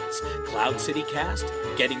friends, Cloud City Cast,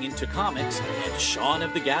 Getting Into Comics, and Shaun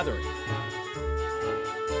of the Gathering.